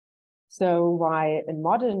 So why in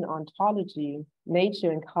modern ontology,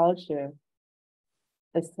 nature and culture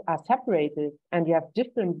are separated, and you have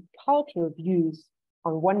different cultural views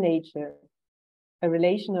on one nature, a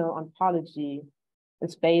relational ontology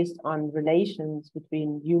is based on relations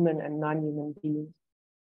between human and non-human beings.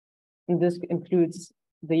 And this includes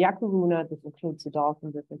the yacuruna, this includes the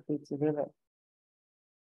dolphin, this includes the river.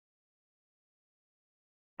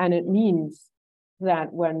 And it means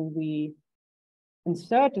that when we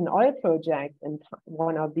insert an oil project in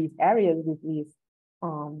one of these areas with these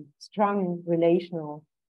strong relational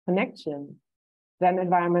connections, then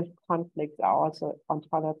environmental conflicts are also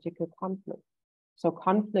ontological conflicts. So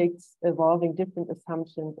conflicts involving different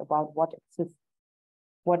assumptions about what exists,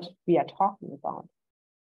 what we are talking about,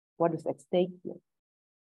 what is at stake here.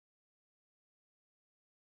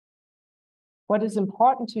 What is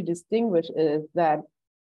important to distinguish is that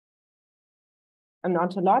an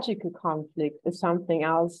ontological conflict is something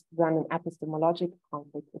else than an epistemological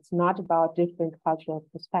conflict. It's not about different cultural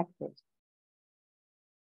perspectives.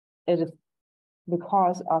 It is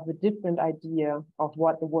because of a different idea of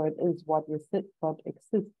what the world is, what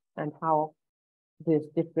exists, and how these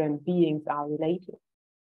different beings are related.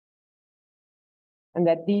 And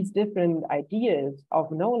that these different ideas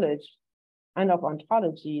of knowledge and of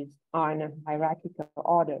ontologies are in a hierarchical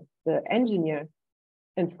order. The engineer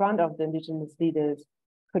in front of the indigenous leaders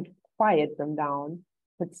could quiet them down,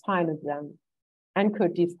 could silence them, and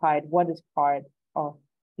could decide what is part of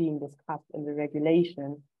being discussed in the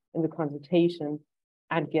regulation, in the consultation,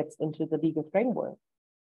 and gets into the legal framework.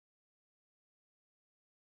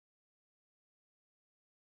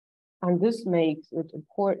 And this makes it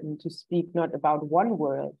important to speak not about one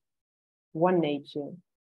world, one nature,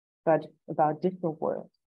 but about different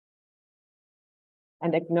worlds,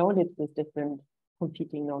 and acknowledge these different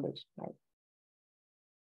competing knowledge types.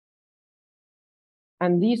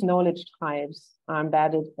 And these knowledge types are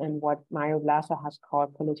embedded in what Mario Glasser has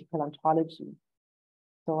called political ontology.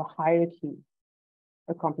 So a hierarchy,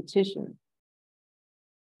 a competition,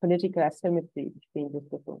 political asymmetry between these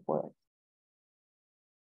different worlds.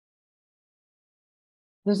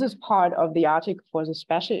 This is part of the article for the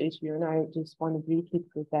special issue, and I just want to briefly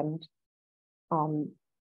present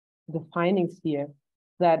the findings here,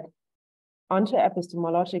 that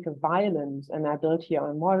onto-epistemological violence, and I built here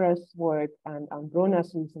on Mora's work and on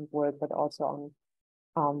Brona's recent work, but also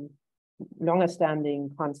on longer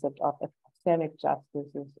standing concept of epistemic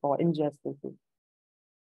justices or injustices.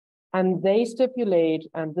 And they stipulate,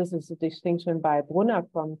 and this is a distinction by Brunner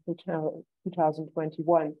from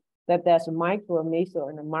 2021, that there's a micro, a meso,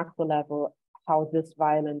 and a macro level how this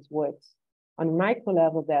violence works. On a micro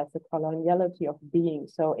level, there's the coloniality of being,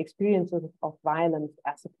 so experiences of violence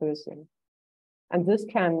as a person. And this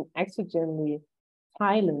can exogenely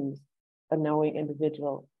silence a knowing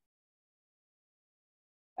individual.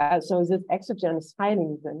 So this exogenous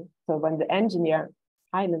silencing, so when the engineer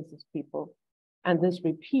silences people, and this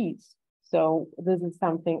repeats, so this is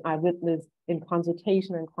something I witnessed in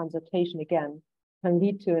consultation and consultation again, can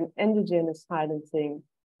lead to an endogenous silencing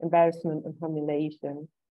embarrassment, and humiliation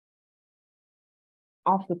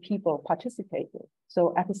of the people participating.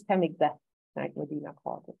 So epistemic death, like Medina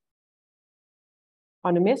called it.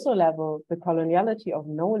 On a meso level, the coloniality of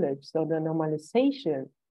knowledge, so the normalization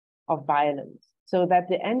of violence, so that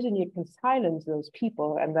the engineer can silence those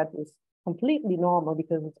people, and that is completely normal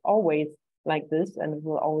because it's always like this and it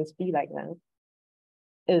will always be like that,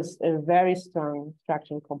 is a very strong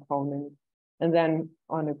structural component. And then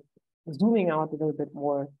on a zooming out a little bit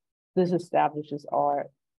more, this establishes or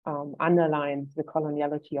underlines the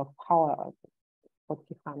coloniality of power of what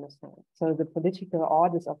Riccarda said. So the political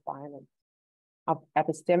orders of violence, of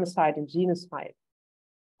epistemicide and genocide,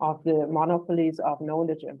 of the monopolies of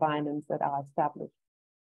knowledge and violence that are established.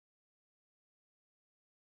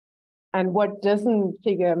 And what doesn't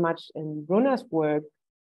figure much in Brunner's work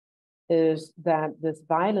is that this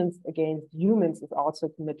violence against humans is also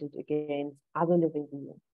committed against other living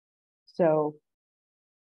beings. So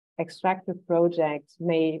extractive projects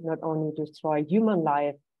may not only destroy human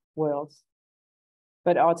life worlds,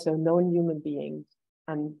 but also non-human beings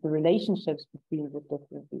and the relationships between the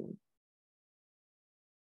different beings.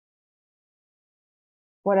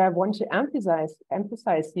 What I want to emphasize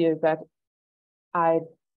here is that I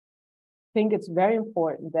think it's very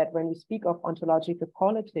important that when we speak of ontological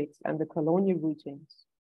politics and the colonial routings,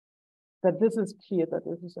 that this is clear, that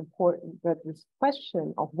this is important, that this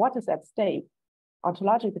question of what is at stake,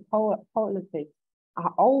 ontological politics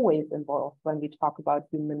are always involved when we talk about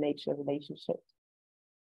human nature relationships.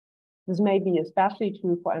 This may be especially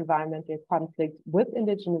true for environmental conflict with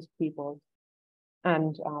indigenous peoples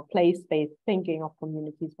and place-based thinking of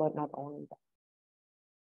communities, but not only that.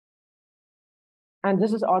 And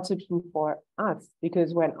this is also true for us,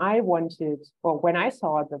 because when I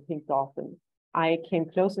saw the pink dolphin, I came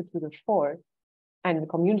closer to the shore and the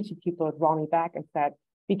community people draw me back and said,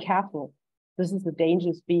 be careful, this is a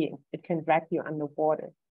dangerous being. It can drag you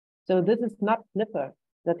underwater. So this is not Flipper.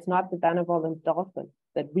 That's not the benevolent dolphin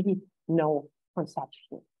that we know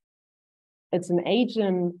conceptually. It's an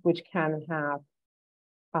agent which can have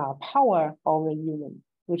power over humans,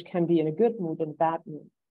 which can be in a good mood and a bad mood.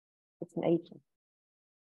 It's an agent.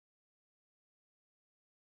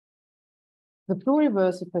 The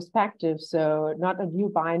pluriversal perspective, so not a new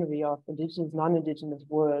binary of indigenous, non-indigenous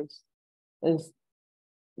worlds, is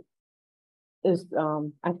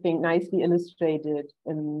I think nicely illustrated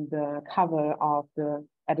in the cover of the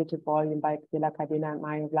edited volume by Riccarda and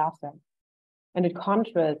Mario Glaser. And it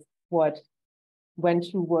contrasts what when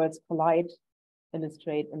two worlds collide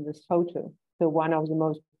illustrate in this photo. So one of the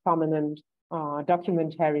most prominent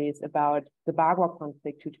documentaries about the Bagua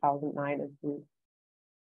conflict 2009 is Blue.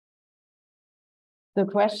 The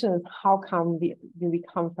question is, how come we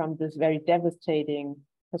come from this very devastating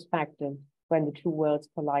perspective when the two worlds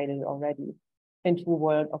collided already into a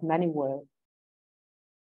world of many worlds?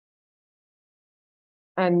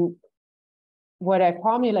 And what I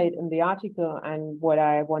formulate in the article and what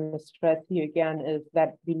I want to stress here again is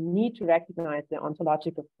that we need to recognize the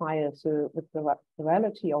ontological fire, so with the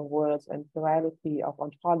plurality of worlds and plurality of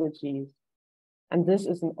ontologies. And this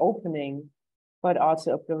is an opening, but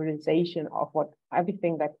also a pluralization of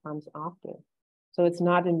everything that comes after. So it's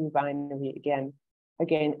not a new binary again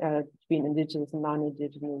between indigenous and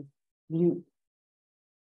non-indigenous views.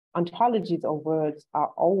 Ontologies of words are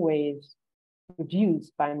always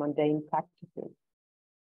produced by mundane practices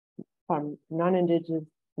from non-indigenous,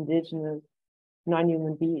 indigenous,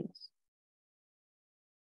 non-human beings.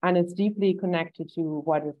 And it's deeply connected to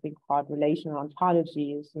what has been called relational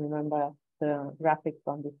ontologies. Remember the graphic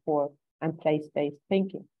from before, and place-based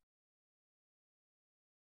thinking.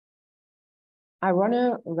 I want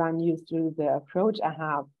to run you through the approach I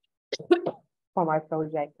have for my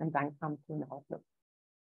project and then come to an outlook.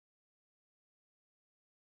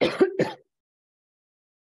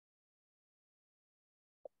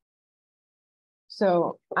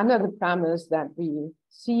 So under the premise that we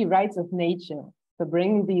see rights of nature, to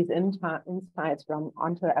bring these insights from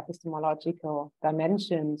onto epistemological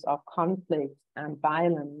dimensions of conflict and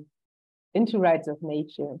violence into rights of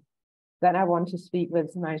nature, then I want to speak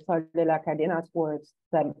with Marisol de la Cadena's words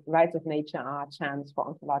that rights of nature are a chance for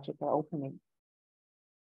ontological opening.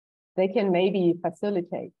 They can maybe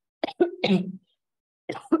facilitate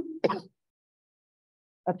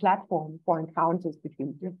a platform for encounters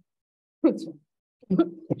between different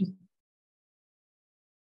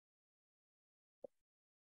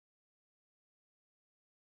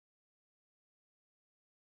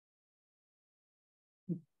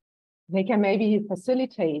They can maybe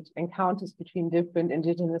facilitate encounters between different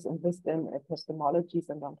indigenous and wisdom epistemologies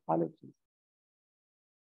and ontologies.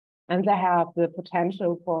 And they have the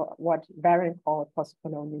potential for what Baron called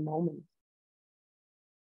post-colonial moments.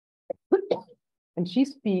 And she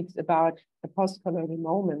speaks about a post-colonial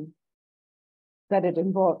moment that it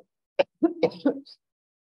involves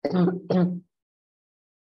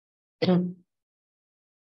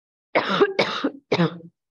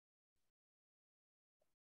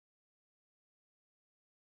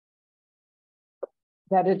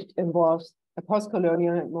that it involves a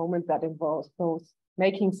post-colonial moment that involves both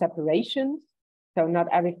making separations, so not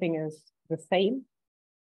everything is the same,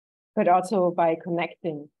 but also by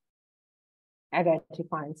connecting,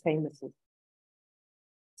 identifying samenesses.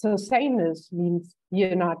 So sameness means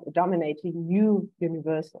you're not dominating new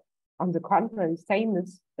universal. On the contrary,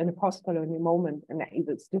 sameness in a post-colonial moment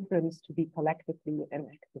enables difference to be collectively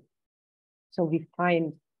enacted. So we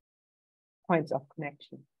find points of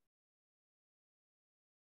connection.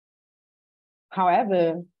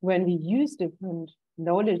 However, when we use different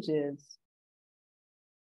knowledges,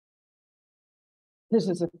 this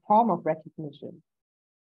is a form of recognition.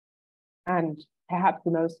 And perhaps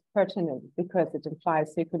the most pertinent because it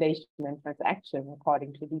implies circulation and transaction,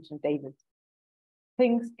 according to Leach and Davis.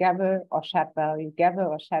 Things gather or shed value, gather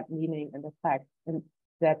or shed meaning and effect in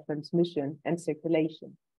their transmission and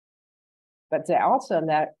circulation. But they also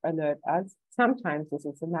alert us, sometimes this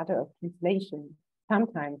is a matter of translation,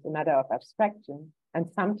 sometimes a matter of abstraction, and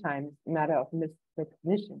sometimes a matter of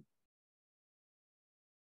misrecognition.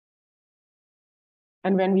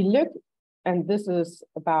 And when we look, and this is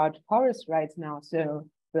about forest rights now, so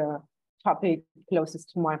the topic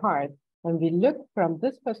closest to my heart. When we look from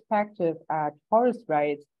this perspective at forest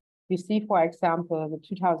rights, we see, for example, the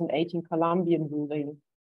 2018 Colombian ruling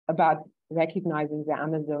about recognizing the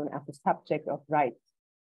Amazon as a subject of rights.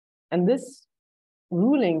 And this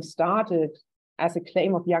ruling started as a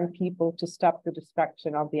claim of young people to stop the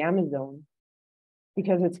destruction of the Amazon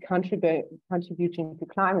because it's contributing to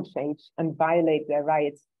climate change and violate their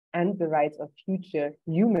rights and the rights of future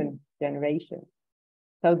human generations.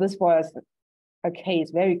 So this was a case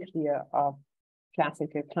very clear of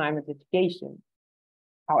classical climate litigation.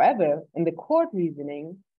 However, in the court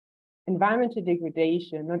reasoning, environmental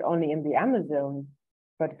degradation, not only in the Amazon,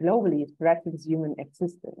 but globally, threatens human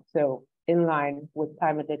existence. So in line with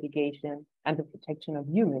climate litigation and the protection of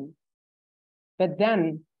humans. But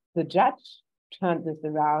then the judge turned this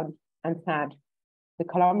around and said, the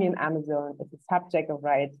Colombian Amazon is a subject of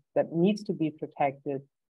rights that needs to be protected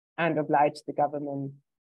and obliged the government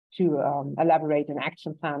to elaborate an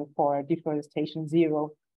action plan for deforestation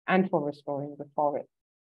zero and for restoring the forest.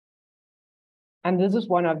 And this is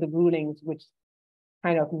one of the rulings which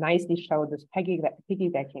kind of nicely show this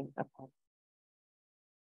piggybacking effect.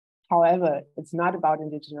 However, it's not about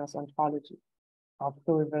indigenous ontology or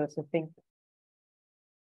pluriversal thinking.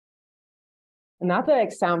 Another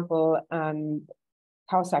example,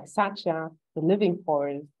 Sacha, the living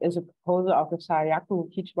forest, is a proposal of the Shariaku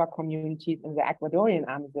Kichwa communities in the Ecuadorian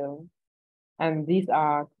Amazon. And these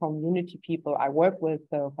are community people I work with.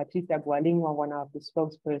 So Patricia Gualingua, one of the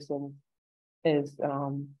spokespersons, is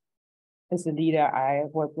a leader I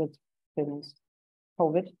work with since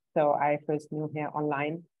COVID. So I first knew her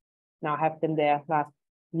online. Now I have been there last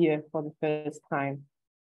year for the first time.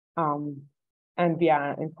 And we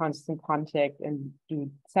are in constant contact and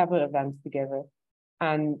do several events together.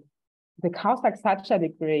 And the Sacha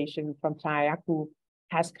declaration from Chayaku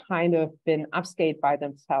has kind of been upscaled by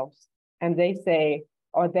themselves. And they say,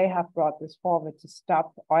 or they have brought this forward to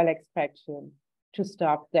stop oil extraction, to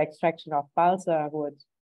stop the extraction of balsa wood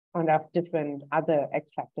and of different other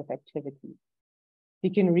extractive activities.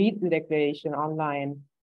 You can read the declaration online.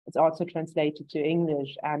 It's also translated to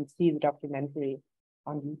English and see the documentary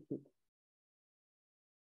on YouTube.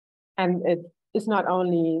 And it is not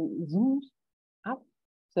only zoomed up,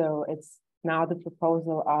 so it's now the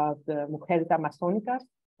proposal of the Mujeres Amazónicas,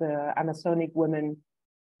 the Amazonic women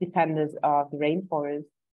defenders of the rainforest,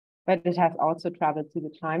 but it has also traveled to the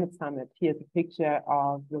climate summit. Here's a picture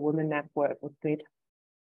of the Women Network with Greta.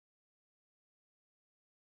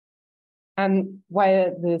 And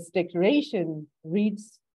while this declaration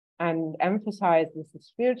reads and emphasizes the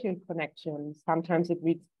spiritual connection, sometimes it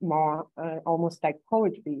reads more almost like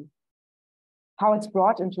poetry. How it's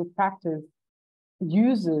brought into practice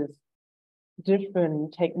uses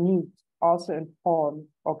different techniques, also informed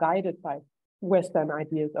or guided by Western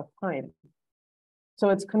ideas of time. So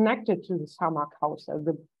it's connected to the Sama Kausa,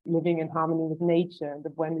 the living in harmony with nature, the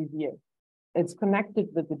Buen Vivir. It's connected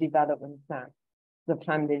with the development plan, the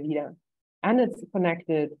Plan de Vida. And it's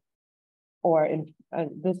connected, or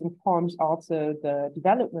this informs also the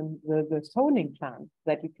development, the zoning plan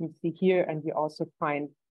that you can see here, and you also find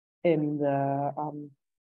in the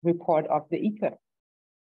report of the ether.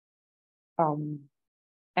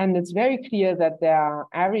 And it's very clear that there are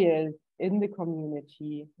areas in the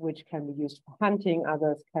community which can be used for hunting,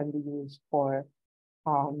 others can be used for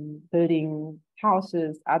building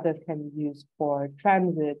houses, others can be used for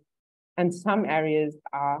transit, and some areas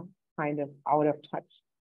are kind of out of touch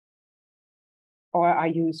or are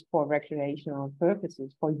used for recreational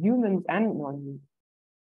purposes for humans and non-humans.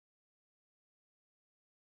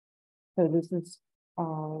 So this is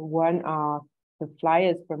one of the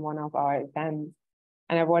flyers from one of our events.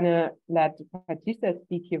 And I want to let Patricia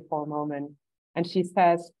speak here for a moment. And she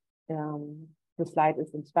says, the slide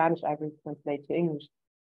is in Spanish, I will translate to English.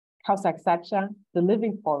 Causaxacha, the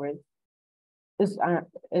living forest, is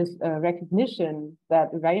a recognition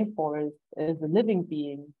that the rainforest is a living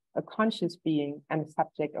being, a conscious being, and a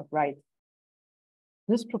subject of rights.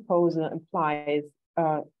 This proposal implies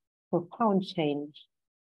a profound change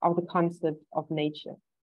of the concept of nature.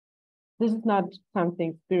 This is not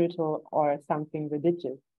something spiritual or something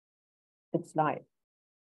religious. It's life.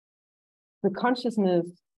 The consciousness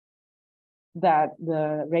that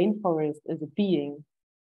the rainforest is a being,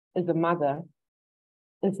 is a mother,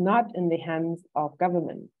 is not in the hands of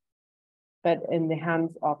government, but in the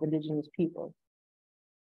hands of indigenous people.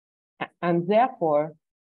 And therefore,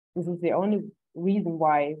 this is the only reason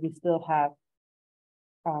why we still have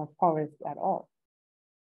forests at all.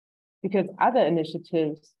 Because other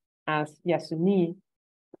initiatives, as Yasuni,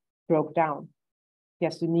 broke down.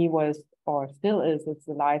 Yasuni was, or still is, it's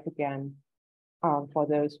alive again for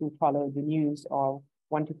those who follow the news or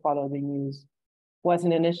want to follow the news, was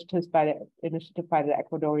an initiative by the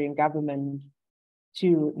Ecuadorian government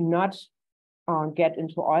to not get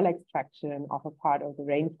into oil extraction of a part of the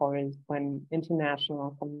rainforest when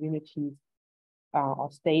international communities or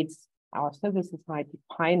states, our civil society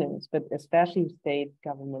finance, but especially state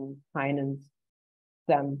government finance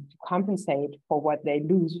them to compensate for what they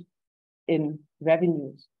lose in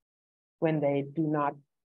revenues when they do not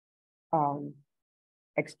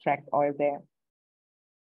extract oil there.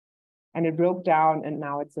 And it broke down and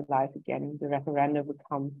now it's alive again. The referendum will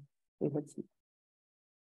come, we will see.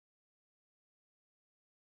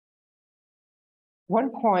 One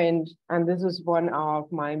point, and this is one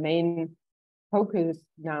of my main focus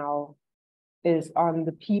now, is on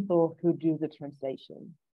the people who do the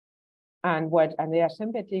translation. And what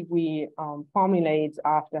Anthropocentric formulates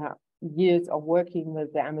after years of working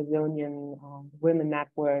with the Amazonian Women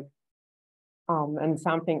Network, and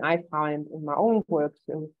something I found in my own work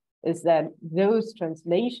too, is that those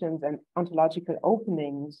translations and ontological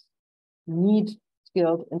openings need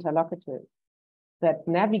skilled interlocutors that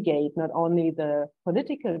navigate not only the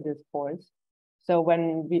political discourse. So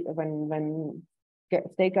when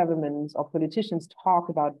state governments or politicians talk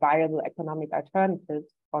about viable economic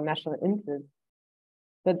alternatives or national interests,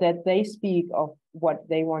 but that they speak of what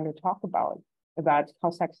they want to talk about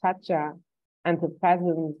Causaxacha and the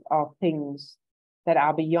presence of things that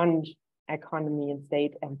are beyond economy and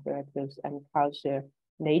state imperatives and culture,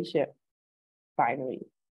 nature binaries.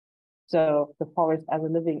 So the forest as a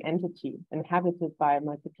living entity inhabited by a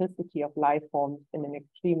multiplicity of life forms in an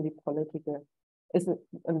extremely political,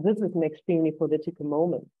 and this is an extremely political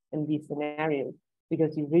moment in these scenarios,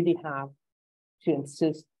 because you really have to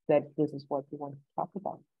insist that this is what we want to talk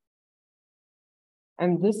about.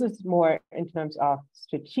 And this is more in terms of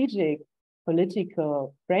strategic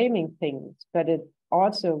political framing things, but it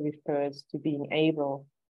also refers to being able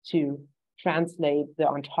to translate the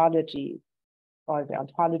ontology or the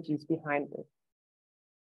ontologies behind it.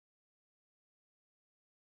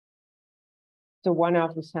 So one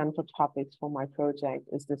of the central topics for my project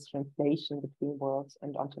is this translation between worlds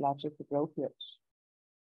and ontological brokerage.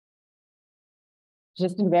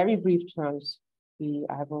 Just in very brief terms,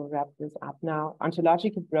 I will wrap this up now.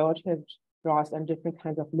 Ontological brokerage draws on different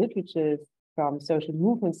kinds of literatures, from social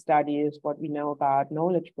movement studies, what we know about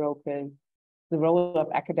knowledge brokers, the role of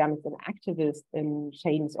academics and activists in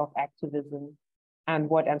chains of activism, and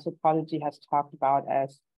what anthropology has talked about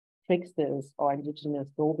as tricksters or indigenous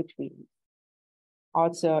go-betweens.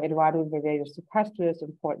 Also, Eduardo Viveiros de Castro is an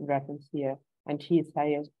important reference here, and he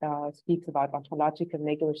speaks about ontological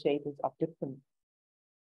negotiators of difference.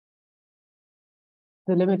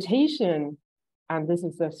 The limitation, and this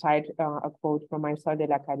is a quote from Marisol de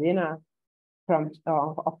la Cadena,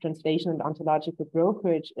 of translation and ontological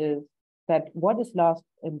brokerage, is that what is lost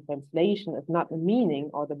in translation is not the meaning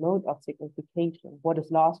or the mode of signification. What is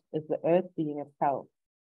lost is the earth being itself.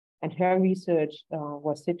 And her research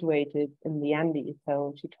was situated in the Andes,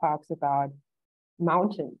 so she talks about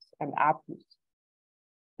mountains and apus.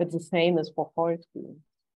 But the same is for forest beings.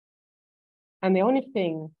 And the only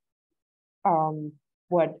thing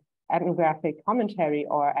what ethnographic commentary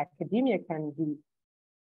or academia can do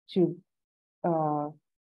to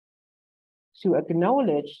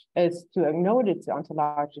acknowledge is to acknowledge the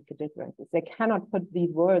ontological differences. They cannot put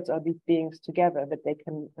these words or these beings together, but they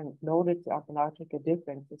can acknowledge the ontological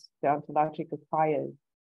differences, the ontological fires,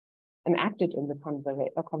 and act it in the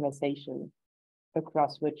conversation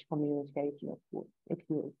across which communication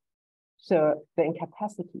occurs. So the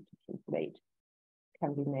incapacity to translate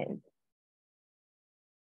can be named.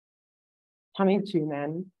 Coming to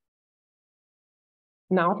then,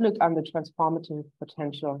 an outlook on the transformative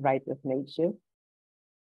potential of rights of nature.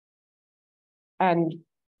 And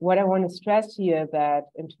what I want to stress here that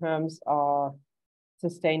in terms of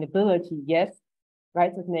sustainability, yes,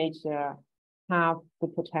 rights of nature have the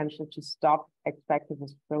potential to stop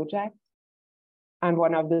extractivist projects. And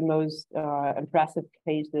one of the most impressive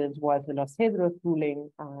cases was the Los Cedros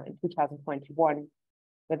ruling in 2021,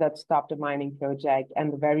 that stopped a mining project,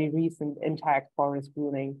 and the very recent intact forest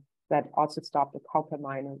ruling that also stopped a copper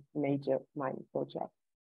major mining project.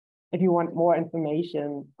 If you want more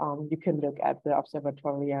information, you can look at the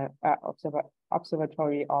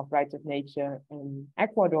Observatory of Rights of Nature in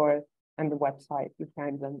Ecuador and the website. You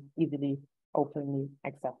find them easily, openly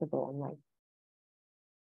accessible online.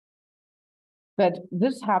 But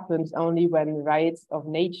this happens only when the rights of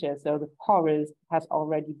nature, so the forest, has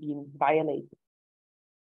already been violated.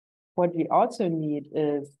 What we also need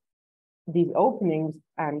is these openings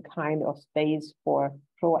and kind of space for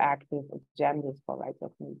proactive agendas for rights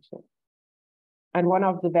of nature. And one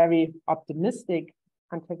of the very optimistic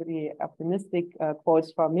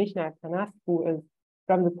quotes from Michna Tanascu is,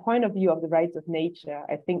 from the point of view of the rights of nature,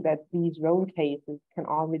 I think that these Rome cases can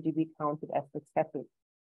already be counted as successes.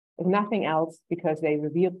 If nothing else, because they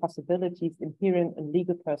reveal possibilities inherent in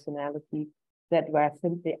legal personality that were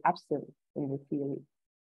simply absent in the theory.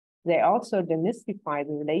 They also demystify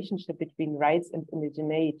the relationship between rights and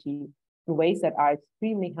indigeneity in ways that are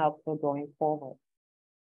extremely helpful going forward.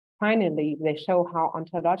 Finally, they show how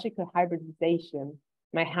ontological hybridization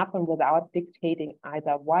may happen without dictating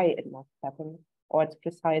either why it must happen or its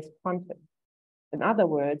precise content. In other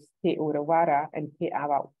words, Te Urawara and Te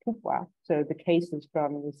Awatupwa, so the cases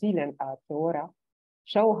from New Zealand are Teora,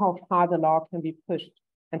 show how far the law can be pushed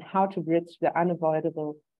and how to bridge the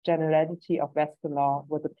unavoidable generality of Western law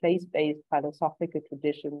with a place-based philosophical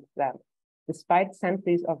traditions that, despite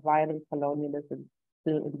centuries of violent colonialism,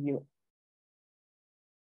 still endure.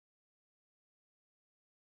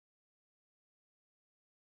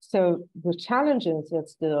 So the challenges that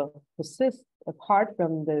still persist, apart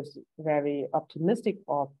from this very optimistic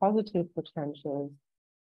or positive potentials,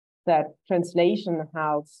 that translation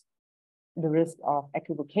has the risk of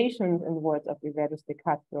equivocation, in the words of Iveris de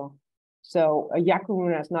Castro. So a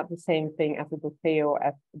yakuruna is not the same thing as a buceo,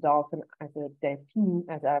 as a dolphin, as a delphine,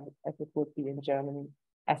 as it would be in Germany,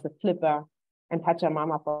 as a flipper, and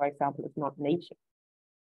Pachamama, for example, is not nature.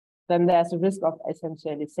 Then there's a risk of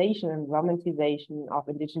essentialization and romanticization of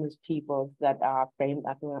indigenous peoples that are framed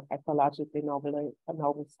as ecologically noble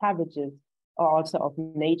savages, or also of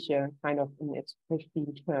nature, kind of in its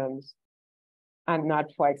pristine terms, and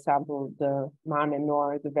not, for example, the Mar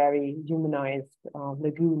Menor, the very humanized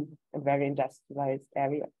lagoon, a very industrialized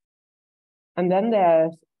area. And then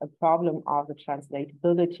there's a problem of the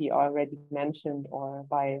translatability already mentioned or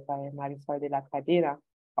by Marisol de la Cadena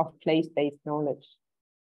of place-based knowledge.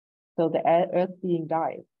 So the earth being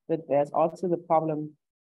died, but there's also the problem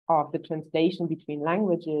of the translation between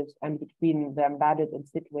languages and between the embedded and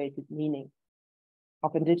situated meaning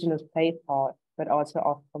of indigenous place thought, but also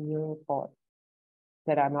of communal thought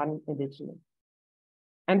that are non-indigenous,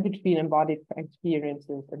 and between embodied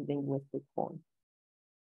experiences and linguistic forms.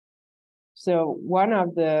 So one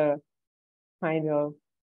of the kind of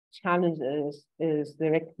challenges is the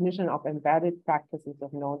recognition of embedded practices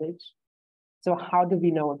of knowledge. So how do we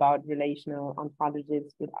know about relational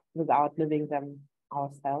ontologies without living them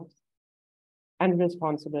ourselves? And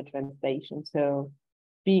responsible translation. So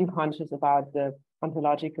being conscious about the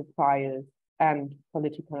ontological priors and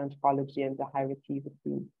political ontology and the hierarchy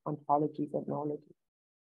between ontologies and knowledge.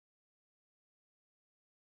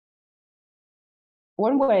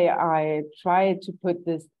 One way I try to put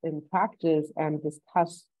this in practice and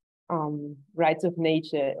discuss rights of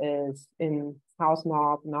nature is in South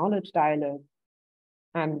North Knowledge Dialogue.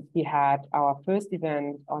 And we had our first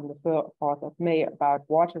event on the 4th of May about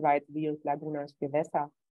water rights, Rios, Lagunas, Gewässer.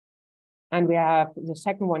 And we have the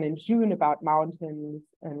second one in June about mountains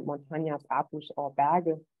and montañas, apus, or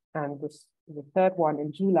Berge. And the third one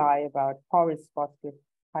in July about forests, bosques,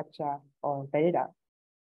 pacha, or Wälder.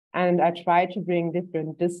 And I try to bring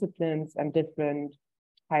different disciplines and different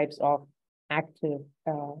types of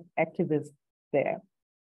activists there.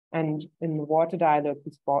 And in the water dialogue,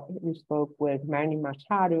 we spoke with Manny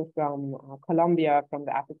Machado from Colombia, from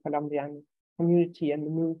the Afro-Colombian community and the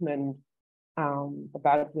movement,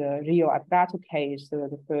 about the Rio Atrato case, so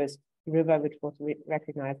the first river which was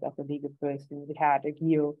recognized as a legal person. We had a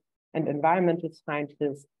geo and environmental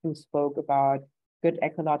scientist who spoke about good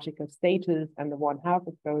ecological status and the One Health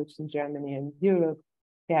approach in Germany and Europe.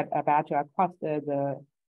 We had Alberto Acosta, the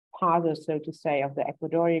father, so to say, of the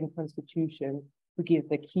Ecuadorian constitution, who gives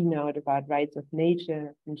the keynote about rights of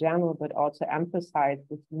nature in general, but also emphasize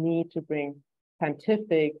this need to bring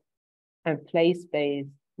scientific and place-based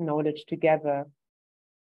knowledge together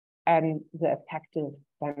and the affective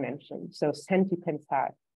dimension. So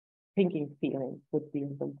sentipensar, thinking, feeling, would be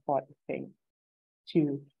the important thing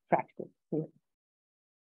to practice.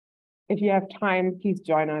 If you have time, please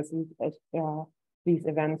join us. These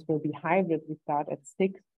events will be hybrid. We start at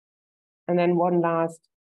 6. And then one last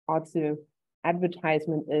also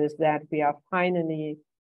advertisement is that we are finally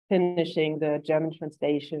finishing the German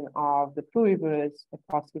translation of the Pluriverse, a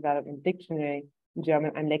post-development dictionary in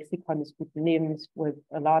German, and Lexikon des guten Lebens, with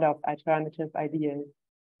a lot of alternative ideas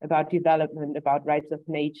about development, about rights of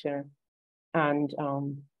nature. And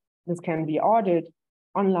this can be ordered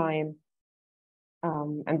online.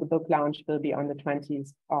 And the book launch will be on the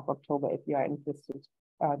 20th of October. If you are interested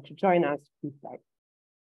to join us, please like.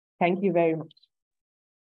 Thank you very much.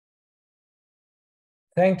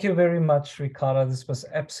 Thank you very much, Riccarda. This was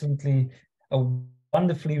absolutely a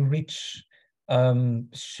wonderfully rich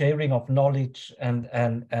sharing of knowledge and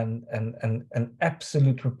an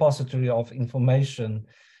absolute repository of information.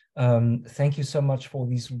 Thank you so much for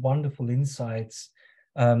these wonderful insights,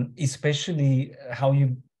 especially how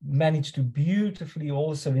you managed to beautifully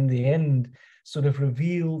also in the end sort of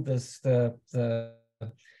reveal this the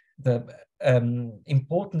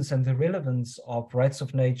importance and the relevance of rights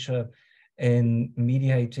of nature in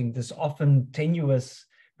mediating this often tenuous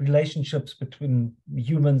relationships between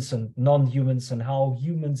humans and non-humans and how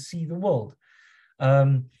humans see the world.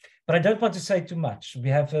 But I don't want to say too much. We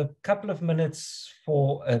have a couple of minutes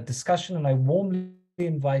for a discussion, and I warmly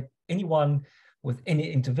invite anyone with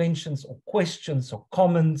any interventions or questions or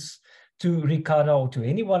comments to Riccarda or to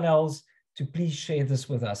anyone else to please share this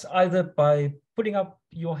with us, either by putting up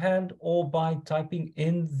your hand or by typing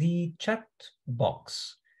in the chat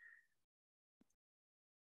box.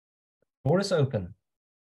 The floor is open.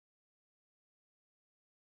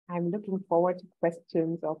 I'm looking forward to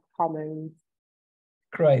questions or comments.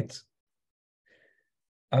 Great.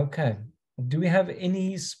 Okay. Do we have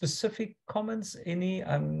any specific comments? Any?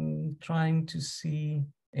 I'm trying to see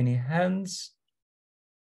any hands.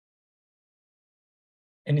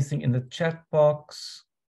 Anything in the chat box?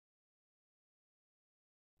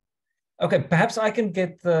 Okay, perhaps I can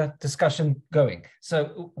get the discussion going.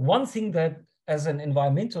 So one thing that, as an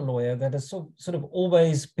environmental lawyer, that has sort of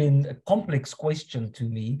always been a complex question to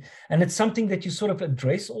me, and it's something that you sort of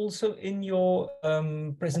address also in your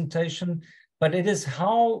presentation, but it is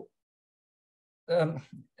how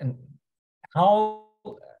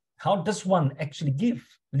does one actually give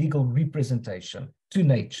legal representation to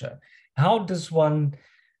nature? How does one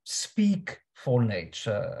speak for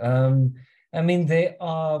nature? I mean, there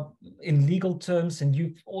are, in legal terms, and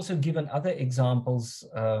you've also given other examples.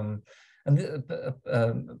 One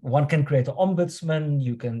can create an ombudsman.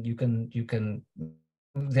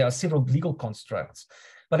 There are several legal constructs,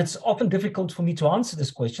 but it's often difficult for me to answer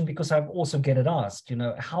this question because I've also get it asked. You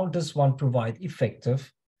know, how does one provide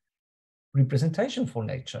effective representation for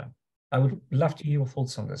nature? I would love to hear your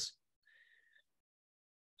thoughts on this.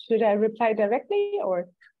 Should I reply directly, or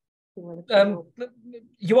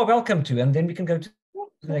you are welcome to, and then we can go to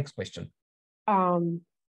the next question.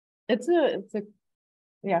 It's a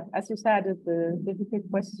yeah, as you said, it's a difficult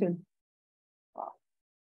question.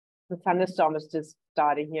 The thunderstorm is just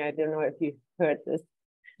starting here. I don't know if you heard this.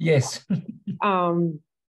 Yes. I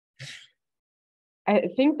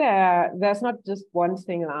think there's not just one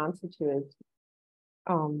single answer to it.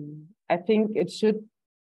 I think it should,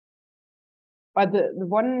 but the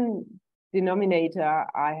one denominator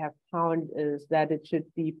I have found is that it should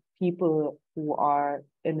be people who are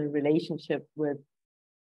in a relationship with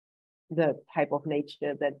the type of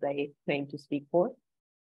nature that they claim to speak for.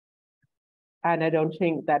 And I don't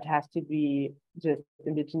think that has to be just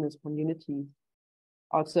indigenous communities.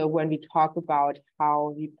 Also, when we talk about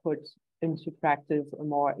how we put into practice a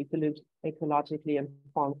more ecologically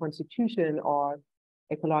informed constitution or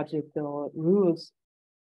ecological rules,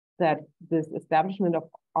 that this establishment of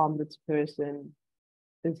ombudsperson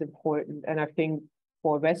is important. And I think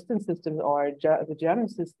for Western systems or the German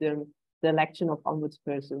system, the election of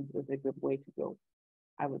ombudspersons is a good way to go,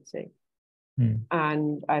 I would say.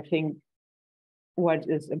 And I think what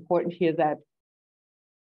is important here that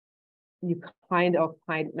you kind of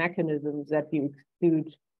find mechanisms that you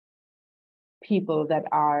exclude people that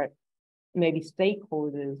are maybe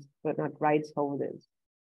stakeholders, but not rights holders.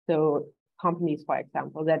 So companies, for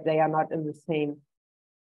example, that they are not in the same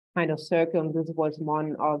kind of circle. And this was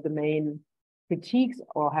one of the main critiques,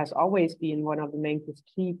 or has always been one of the main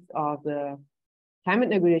critiques of the climate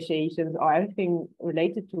negotiations or everything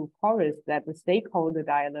related to forests, that the stakeholder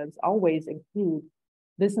dialogues always include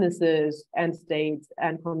businesses and states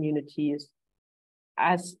and communities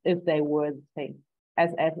as if they were the same,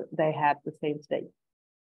 as if they had the same stake.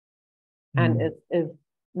 And if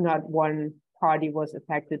not one party was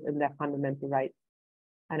affected in their fundamental rights.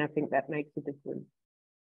 And I think that makes a difference.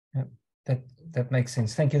 Yeah, that makes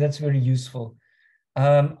sense. Thank you. That's very useful.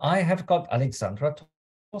 I have got Alexandra.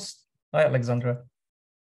 Hi, Alexandra.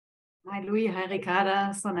 Hi, Louis. Hi,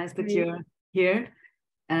 Riccarda. So nice that you're here,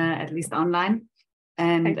 at least online.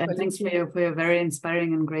 And thanks for your very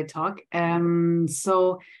inspiring and great talk.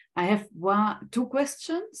 So I have two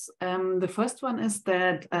questions. The first one is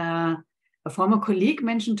that a former colleague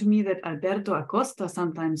mentioned to me that Alberto Acosta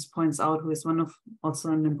sometimes points out, who is one of also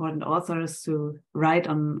an important authors to write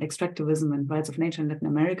on extractivism and rights of nature in Latin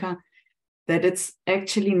America, that it's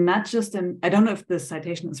actually not just I don't know if this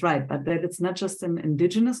citation is right, but that it's not just an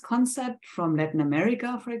indigenous concept from Latin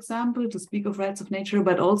America, for example, to speak of rights of nature,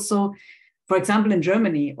 but also, for example, in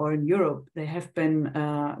Germany or in Europe, there have been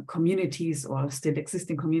communities or still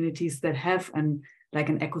existing communities that have an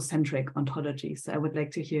ecocentric ontology. So I would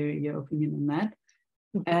like to hear your opinion on that.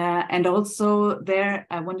 And also there,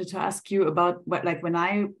 I wanted to ask you about when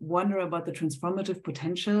I wonder about the transformative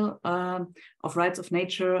potential of rights of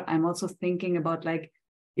nature, I'm also thinking about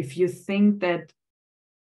if you think that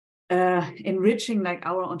enriching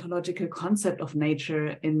our ontological concept of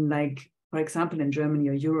nature in for example, in Germany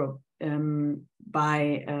or Europe,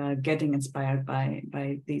 by getting inspired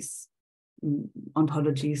by these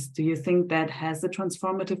ontologies, do you think that has a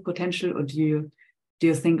transformative potential, or do you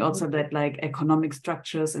think also that economic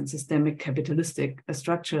structures and systemic capitalistic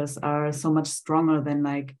structures are so much stronger than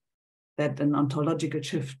that an ontological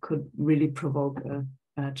shift could really provoke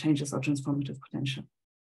changes or transformative potential?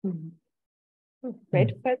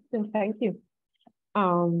 Great question, thank you.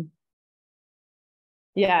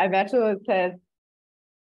 Yeah, Alberto says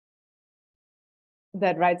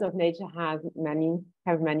that rights of nature have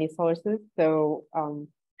many sources. So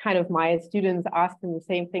kind of my students asked him the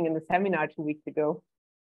same thing in the seminar 2 weeks ago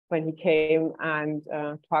when he came and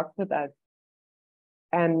talked with us.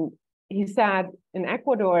 And he said in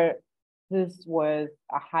Ecuador, this was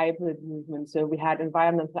a hybrid movement. So we had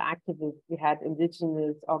environmental activists, we had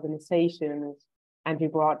indigenous organizations, and we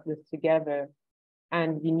brought this together.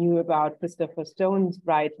 And we knew about Christopher Stone's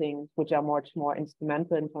writings, which are much more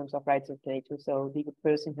instrumental in terms of rights of nature. So legal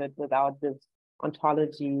personhood without this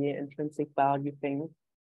ontology, intrinsic value thing.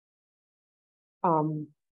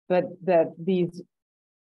 But that these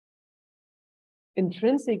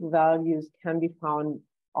intrinsic values can be found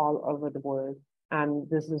all over the world. And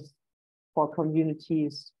this is for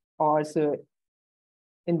communities, also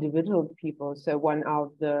individual people. So one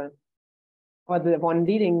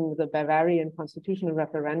leading the Bavarian constitutional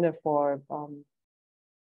referenda for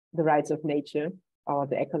the rights of nature or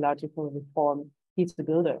the ecological reform, he's a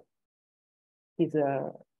builder.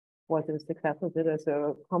 Was a successful builder, so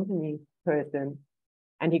a company person.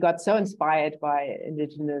 And he got so inspired by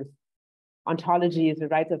indigenous ontologies, the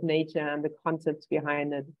rights of nature and the concepts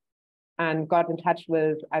behind it, and got in touch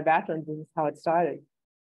with Alberto, and this is how it started.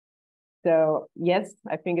 So yes,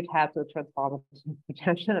 I think it has a transformative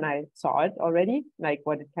potential, and I saw it already,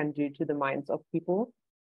 what it can do to the minds of people.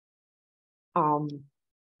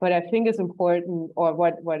 But I think it's important, or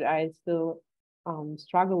what I still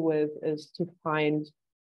struggle with, is to find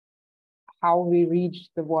how we reach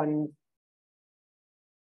the ones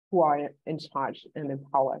who are in charge and in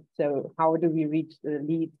power. So how do we reach the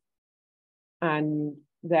lead? And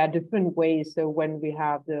there are different ways. So when we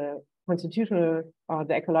have the constitutional or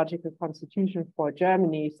the ecological constitution for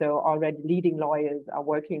Germany, so already leading lawyers are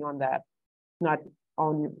working on that, not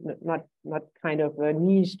kind of a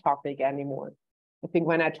niche topic anymore. I think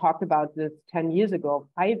when I talked about this 10 years ago,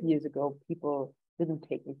 5 years ago, people didn't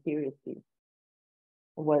take me seriously.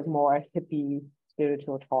 It was more hippie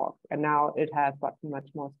spiritual talk, and now it has gotten much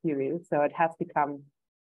more serious. So it has become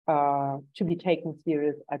to be taken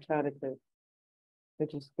serious alternative,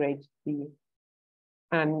 which is great to see.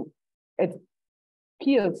 And it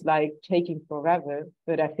feels like taking forever,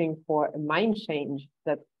 but I think for a mind change,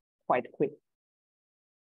 that's quite quick.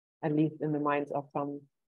 at least in the minds of some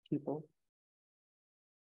people.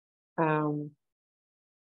 And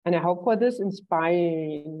I hope for this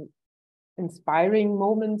inspiring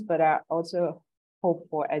moments, but I also hope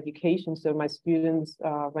for education. So my students,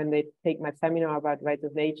 when they take my seminar about rights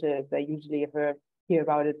of nature, they usually hear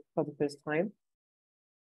about it for the first time.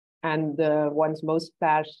 And the ones most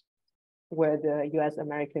splashed were the US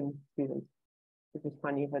American students, which is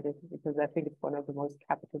funny, but because I think it's one of the most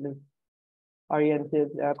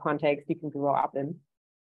capitalist-oriented contexts you can grow up in.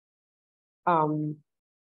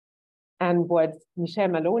 And what Michelle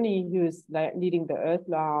Maloney, who's leading the Earth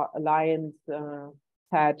Law Alliance,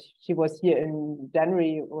 said, she was here in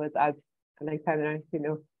January with Alexandra,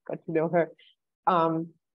 got to know her,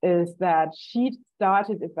 is that she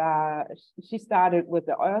started with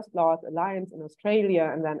the Earth Laws Alliance in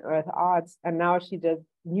Australia and then Earth Arts, and now she does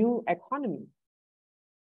new economy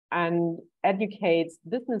and educates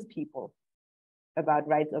business people about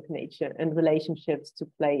rights of nature and relationships to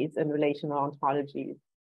place and relational ontologies.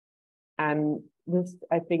 And this,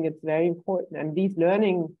 I think it's very important. And these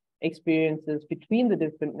learning experiences between the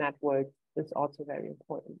different networks is also very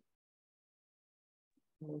important.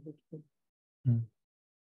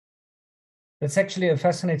 That's actually a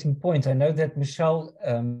fascinating point. I know that Michelle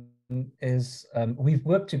we've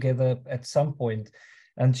worked together at some point,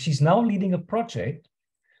 and she's now leading a project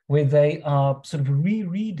where they are sort of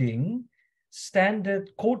rereading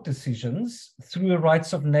standard court decisions through a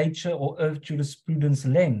rights of nature or earth jurisprudence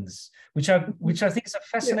lens, which I think is a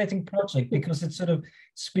fascinating project, because it's sort of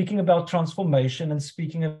speaking about transformation and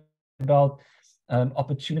speaking about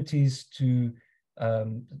opportunities to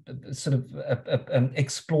sort of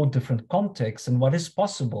explore different contexts and what is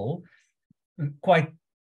possible, quite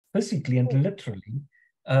physically and literally,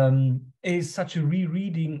 is such a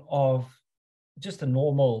rereading of just a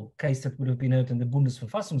normal case that would have been heard in the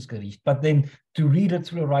Bundesverfassungsgericht, but then to read it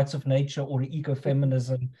through a rights of nature or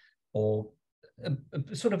ecofeminism or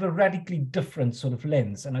sort of a radically different sort of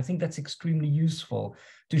lens. And I think that's extremely useful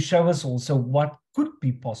to show us also what could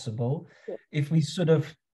be possible if we sort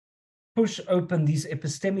of push open these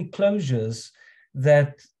epistemic closures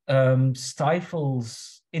that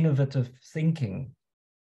stifles innovative thinking.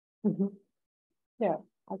 Mm-hmm. Yeah,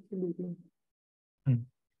 absolutely.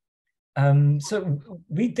 So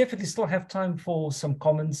we definitely still have time for some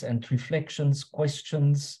comments and reflections,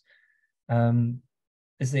 questions.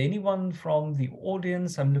 Is there anyone from the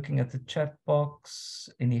audience? I'm looking at the chat box.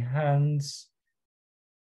 Any hands?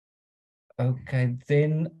 Okay,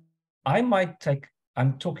 then I might take,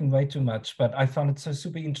 I'm talking way too much, but I found it so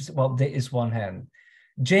super interesting. Well, there is one hand.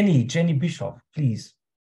 Jenny Bischoff, please.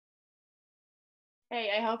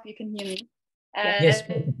 Hey, I hope you can hear me. Yes.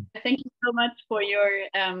 Thank you so much for your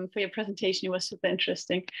presentation. It was super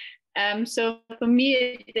interesting. So for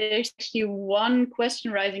me, there's actually one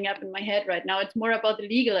question rising up in my head right now. It's more about the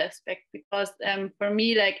legal aspect, because for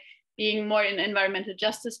me, like being more in environmental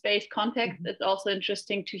justice-based context, it's also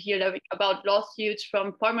interesting to hear about lawsuits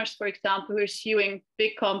from farmers, for example, who are suing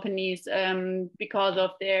big companies because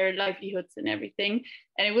of their livelihoods and everything.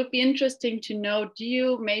 And it would be interesting to know, do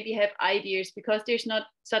you maybe have ideas, because there's not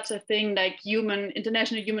such a thing like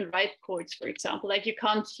international human rights courts, for example, like you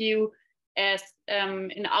can't sue as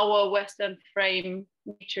in our Western frame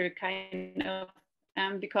nature kind of,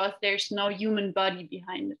 because there's no human body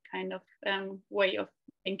behind it kind of way of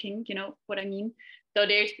thinking, you know what I mean? So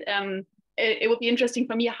there's, it would be interesting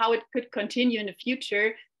for me how it could continue in the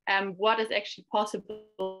future, what is actually possible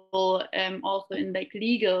also in like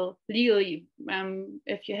legally,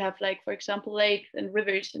 if you have like, for example, lakes and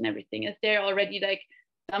rivers and everything, is there already like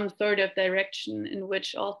some sort of direction in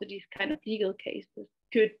which also these kind of legal cases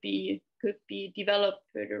could be developed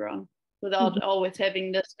further on without always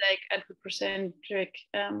having this like anthropocentric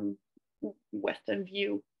Western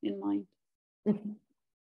view in mind?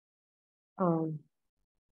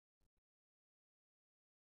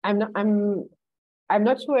 I'm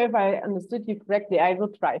not sure if I understood you correctly. I will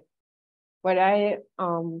try. But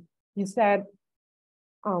you said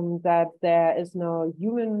that there is no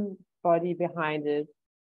human body behind it.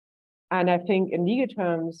 And I think in legal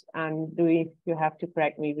terms, and Louis, you have to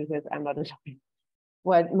correct me because I'm not a lawyer.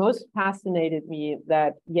 What most fascinated me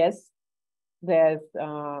that yes, there's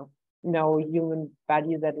no human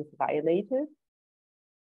body that is violated.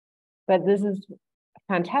 But this is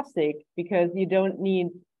fantastic because you don't need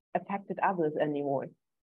affected others anymore.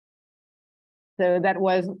 So that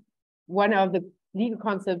was one of the legal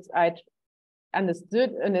concepts I understood,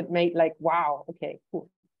 and it made like, wow, okay, cool.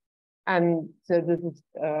 And so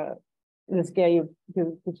this gave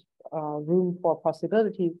room for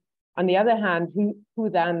possibilities. On the other hand, who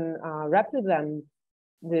then represents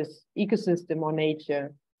this ecosystem or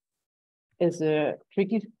nature is a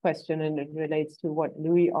tricky question, and it relates to what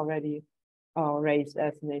Louis already raised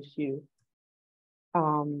as an issue.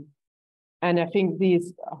 And I think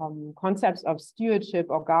these concepts of stewardship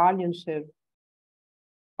or guardianship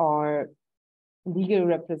or legal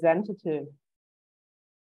representative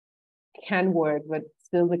can work, but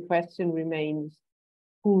still the question remains,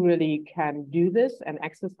 who really can do this and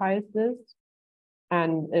exercise this?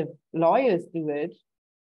 And if lawyers do it,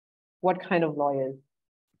 what kind of lawyers?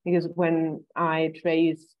 Because when I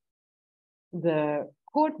trace the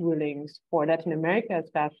court rulings for Latin America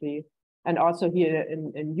especially, and also here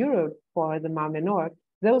in Europe for the Mar Menor,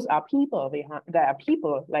 those are people behind, there are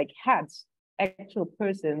people like heads, actual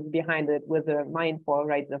persons behind it with a mind for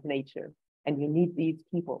rights of nature. And you need these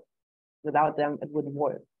people. Without them, it wouldn't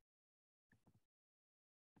work.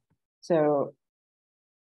 So,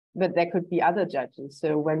 but there could be other judges.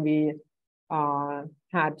 So when we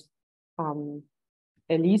had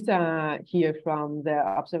Elisa here from the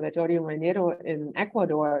Observatorio Minero in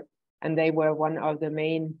Ecuador, and they were one of the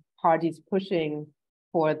main parties pushing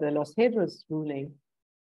for the Los Hedros ruling.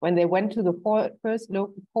 When they went to the first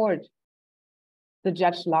local court, the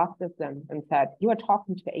judge laughed at them and said, "You are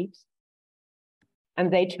talking to apes."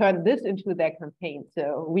 And they turned this into their campaign.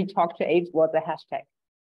 So "We talk to apes" was the hashtag.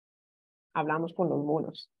 Hablamos con los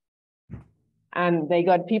monos. And they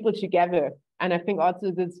got people together. And I think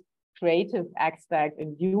also this creative aspect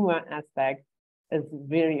and humor aspect is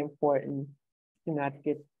very important to not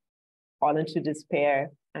get fall into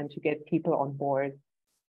despair and to get people on board.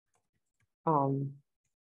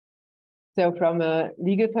 So from a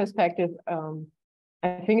legal perspective,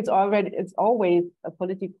 I think it's always a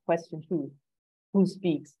political question too. Who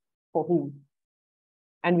speaks for whom?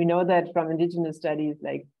 And we know that from indigenous studies,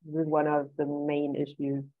 like this is one of the main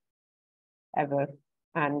issues ever.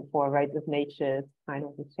 And for rights of nature, it's kind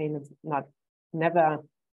of the same. It's not never.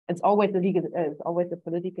 It's always a legal. It's always a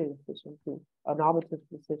political decision too, a normative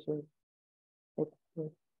decision.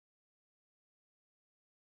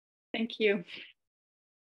 Thank you.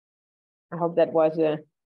 I hope that was a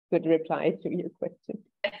good reply to your question.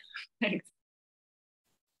 Thanks.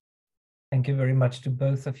 Thank you very much to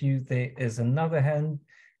both of you. There is another hand.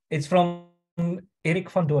 It's from Erik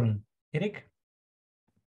van Doorn. Erik?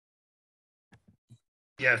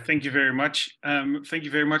 Yeah, thank you very much. Thank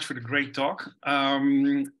you very much for the great talk.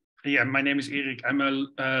 Yeah, my name is Erik. I'm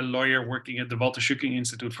a lawyer working at the Walter Schücking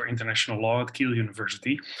Institute for International Law at Kiel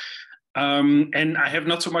University. And I have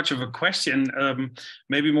not so much of a question,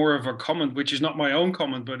 maybe more of a comment, which is not my own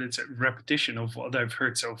comment, but it's a repetition of what I've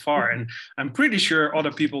heard so far. And I'm pretty sure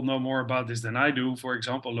other people know more about this than I do, for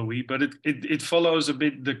example, Louis, but it follows a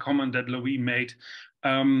bit the comment that Louis made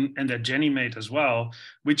and that Jenny made as well,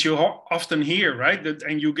 which you often hear, right?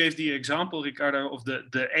 And you gave the example, Riccarda, of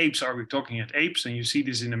the apes. Are we talking at apes? And you see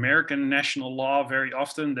this in American national law very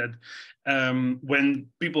often, that when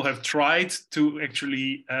people have tried to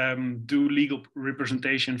actually do legal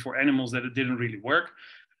representation for animals, that it didn't really work.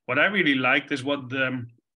 What I really liked is what the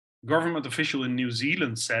government official in New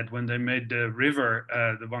Zealand said when they made the river,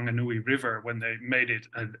 the Wanganui River, when they made it,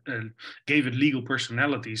 gave it legal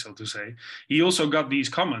personality, so to say. He also got these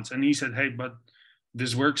comments and he said, hey, but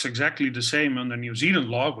this works exactly the same under New Zealand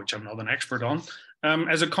law, which I'm not an expert on,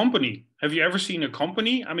 as a company. Have you ever seen a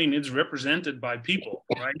company? I mean, it's represented by people,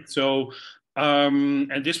 right? So,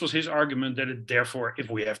 and this was his argument that therefore,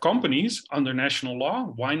 if we have companies under national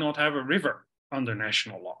law, why not have a river under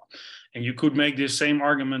national law? And you could make this same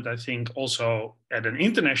argument, I think, also at an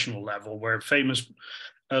international level, where famous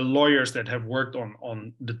lawyers that have worked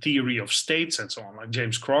on the theory of states and so on, like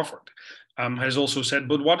James Crawford, has also said,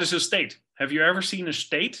 but what is a state? Have you ever seen a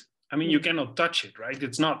state? I mean, you cannot touch it, right?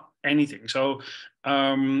 It's not anything. So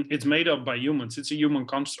it's made up by humans. It's a human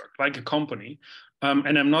construct, like a company.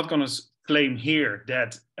 And I'm not going to claim here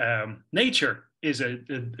that nature is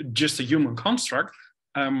just a human construct.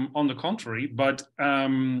 On the contrary, but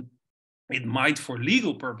it might, for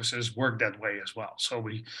legal purposes, work that way as well. So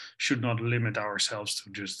we should not limit ourselves to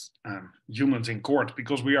just humans in court,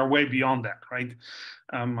 because we are way beyond that, right?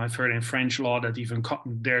 I've heard in French law that even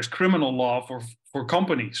there's criminal law for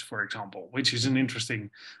companies, for example, which is an interesting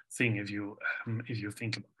thing if you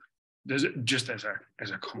think about it. Just as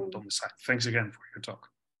a comment on the side. Thanks again for your talk.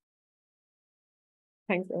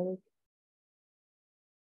 Thanks, Erik.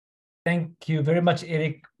 Thank you very much,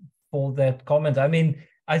 Erik, for that comment. I mean,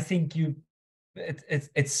 I think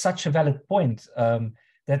it's such a valid point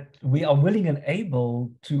that we are willing and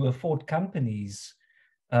able to afford companies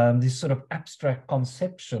these sort of abstract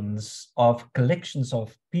conceptions of collections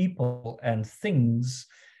of people and things,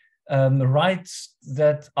 rights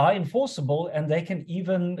that are enforceable, and they can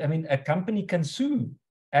even, I mean, a company can sue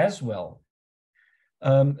as well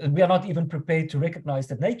And we are not even prepared to recognize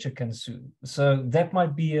that nature can sue. So that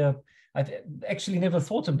might be I've actually never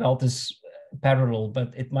thought about this parallel,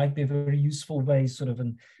 but it might be a very useful way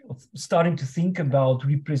of starting to think about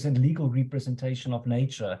legal representation of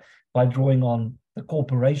nature by drawing on the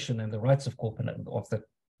corporation and the rights of the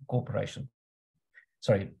corporation.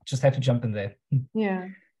 Sorry, just had to jump in there. Yeah,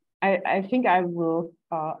 I think I will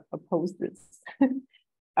oppose this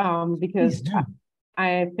because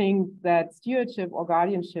I think that stewardship or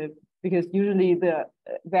guardianship, because usually there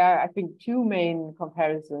are, I think, two main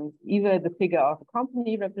comparisons, either the figure of a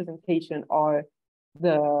company representation or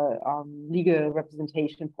the legal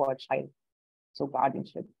representation for a child, so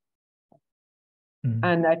guardianship.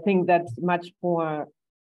 And I think that's much more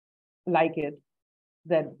like it,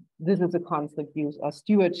 that this is a concept used, or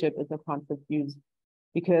stewardship is a concept used,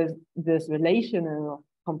 because this relational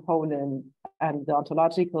component and the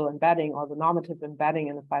ontological embedding or the normative embedding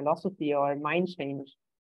in a philosophy or a mind change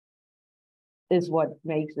is what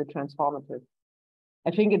makes it transformative.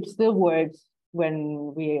 I think it still works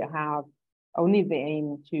when we have only the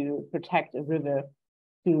aim to protect a river,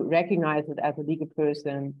 to recognize it as a legal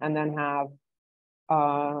person, and then have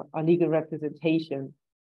a legal representation.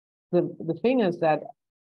 The thing is that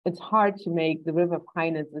it's hard to make the river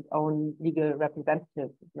finance its own legal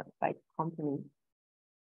representative, like company.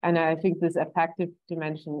 And I think this affective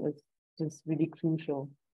dimension is just really crucial.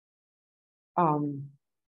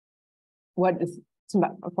 What is,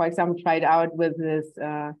 for example, tried out with this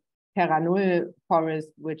Terra Null forest,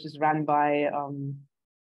 which is run by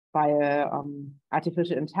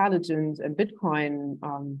artificial intelligence and Bitcoin,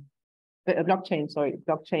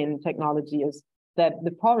 blockchain technology, is that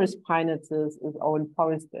the forest finances its own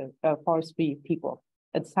forestry people.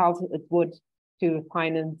 It sells its wood to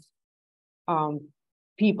finance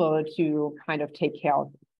people to kind of take care of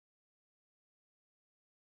it.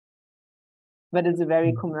 But it's a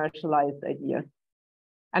very commercialized idea.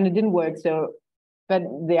 And it didn't work, so, but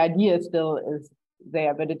the idea still is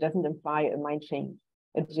there, but it doesn't imply a mind change.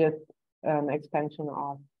 It's just an expansion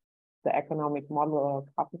of the economic model of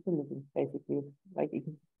capitalism, basically, like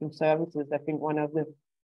ecosystem services. I think one of the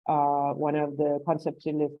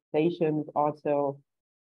conceptualizations also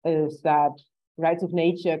is that rights of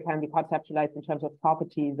nature can be conceptualized in terms of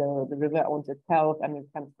property. The river owns itself and it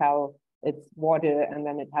can sell its water and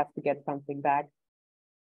then it has to get something back.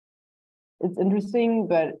 It's interesting,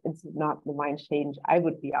 but it's not the mind change I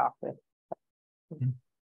would be after.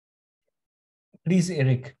 Please,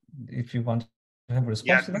 Eric, if you want to have a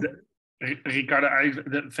response to that.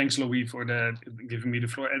 Riccarda, thanks, Louis, for giving me the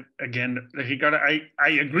floor. And again, Riccarda, I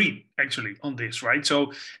agree actually on this, right?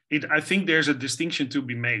 So I think there's a distinction to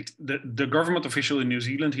be made. The government official in New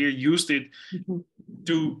Zealand here used it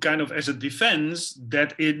to kind of as a defense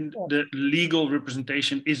that in the legal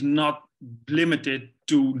representation is not limited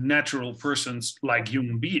to natural persons like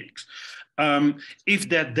human beings. If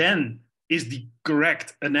that then is the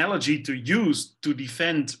correct analogy to use to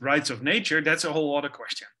defend rights of nature, that's a whole other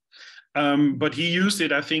question. But he used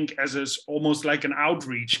it, I think, as almost like an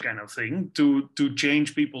outreach kind of thing to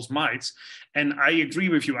change people's minds. And I agree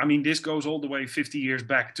with you. I mean, this goes all the way 50 years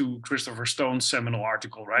back to Christopher Stone's seminal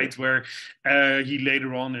article, right? Where he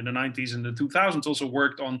later on in the 90s and the 2000s also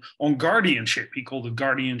worked on guardianship. He called it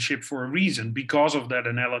guardianship for a reason, because of that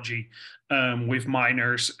analogy with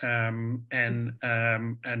minors and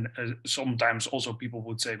sometimes also people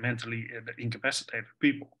would say mentally incapacitated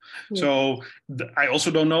people. Yeah. So I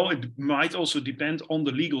also don't know. It might also depend on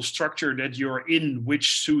the legal structure that you're in, what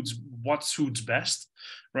suits best,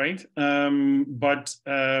 right? But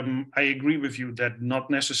I agree with you that not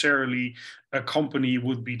necessarily a company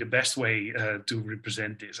would be the best way to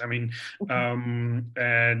represent this. I mean,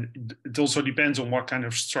 and it also depends on what kind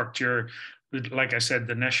of structure. Like I said,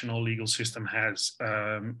 the national legal system has.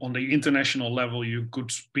 On the international level, you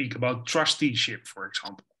could speak about trusteeship, for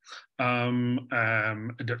example,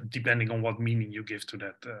 depending on what meaning you give to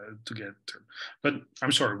that to get term. But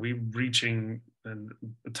I'm sorry, we're reaching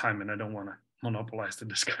the time and I don't want to monopolize the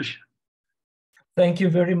discussion. Thank you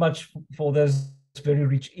very much for those very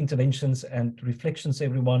rich interventions and reflections,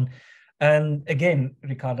 everyone. And again,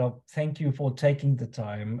 Riccarda, thank you for taking the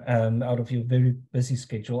time out of your very busy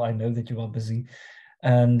schedule. I know that you are busy,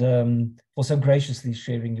 and for so graciously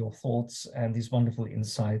sharing your thoughts and these wonderful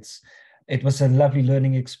insights. It was a lovely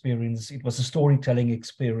learning experience. It was a storytelling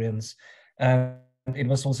experience. And it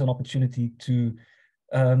was also an opportunity to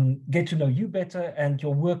get to know you better and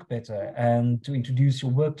your work better, and to introduce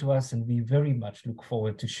your work to us. And we very much look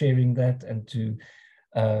forward to sharing that and to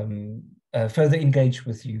further engage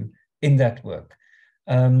with you in that work.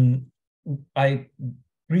 I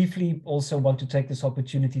briefly also want to take this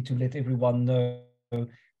opportunity to let everyone know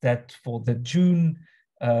that for the June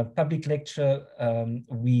public lecture,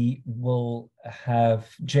 we will have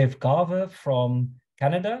Jeff Garver from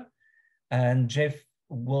Canada, and Jeff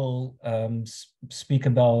will speak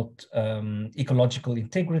about ecological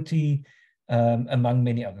integrity, among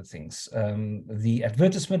many other things. The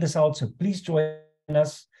advertisement is out, so please join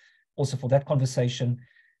us also for that conversation.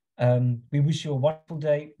 We wish you a wonderful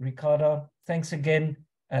day, Riccarda. Thanks again.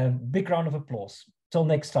 Big round of applause. Till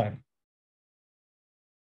next time.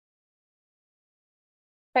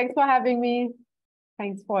 Thanks for having me.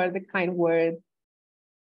 Thanks for the kind words.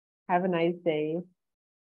 Have a nice day.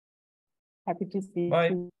 Happy to see you.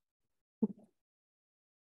 Bye.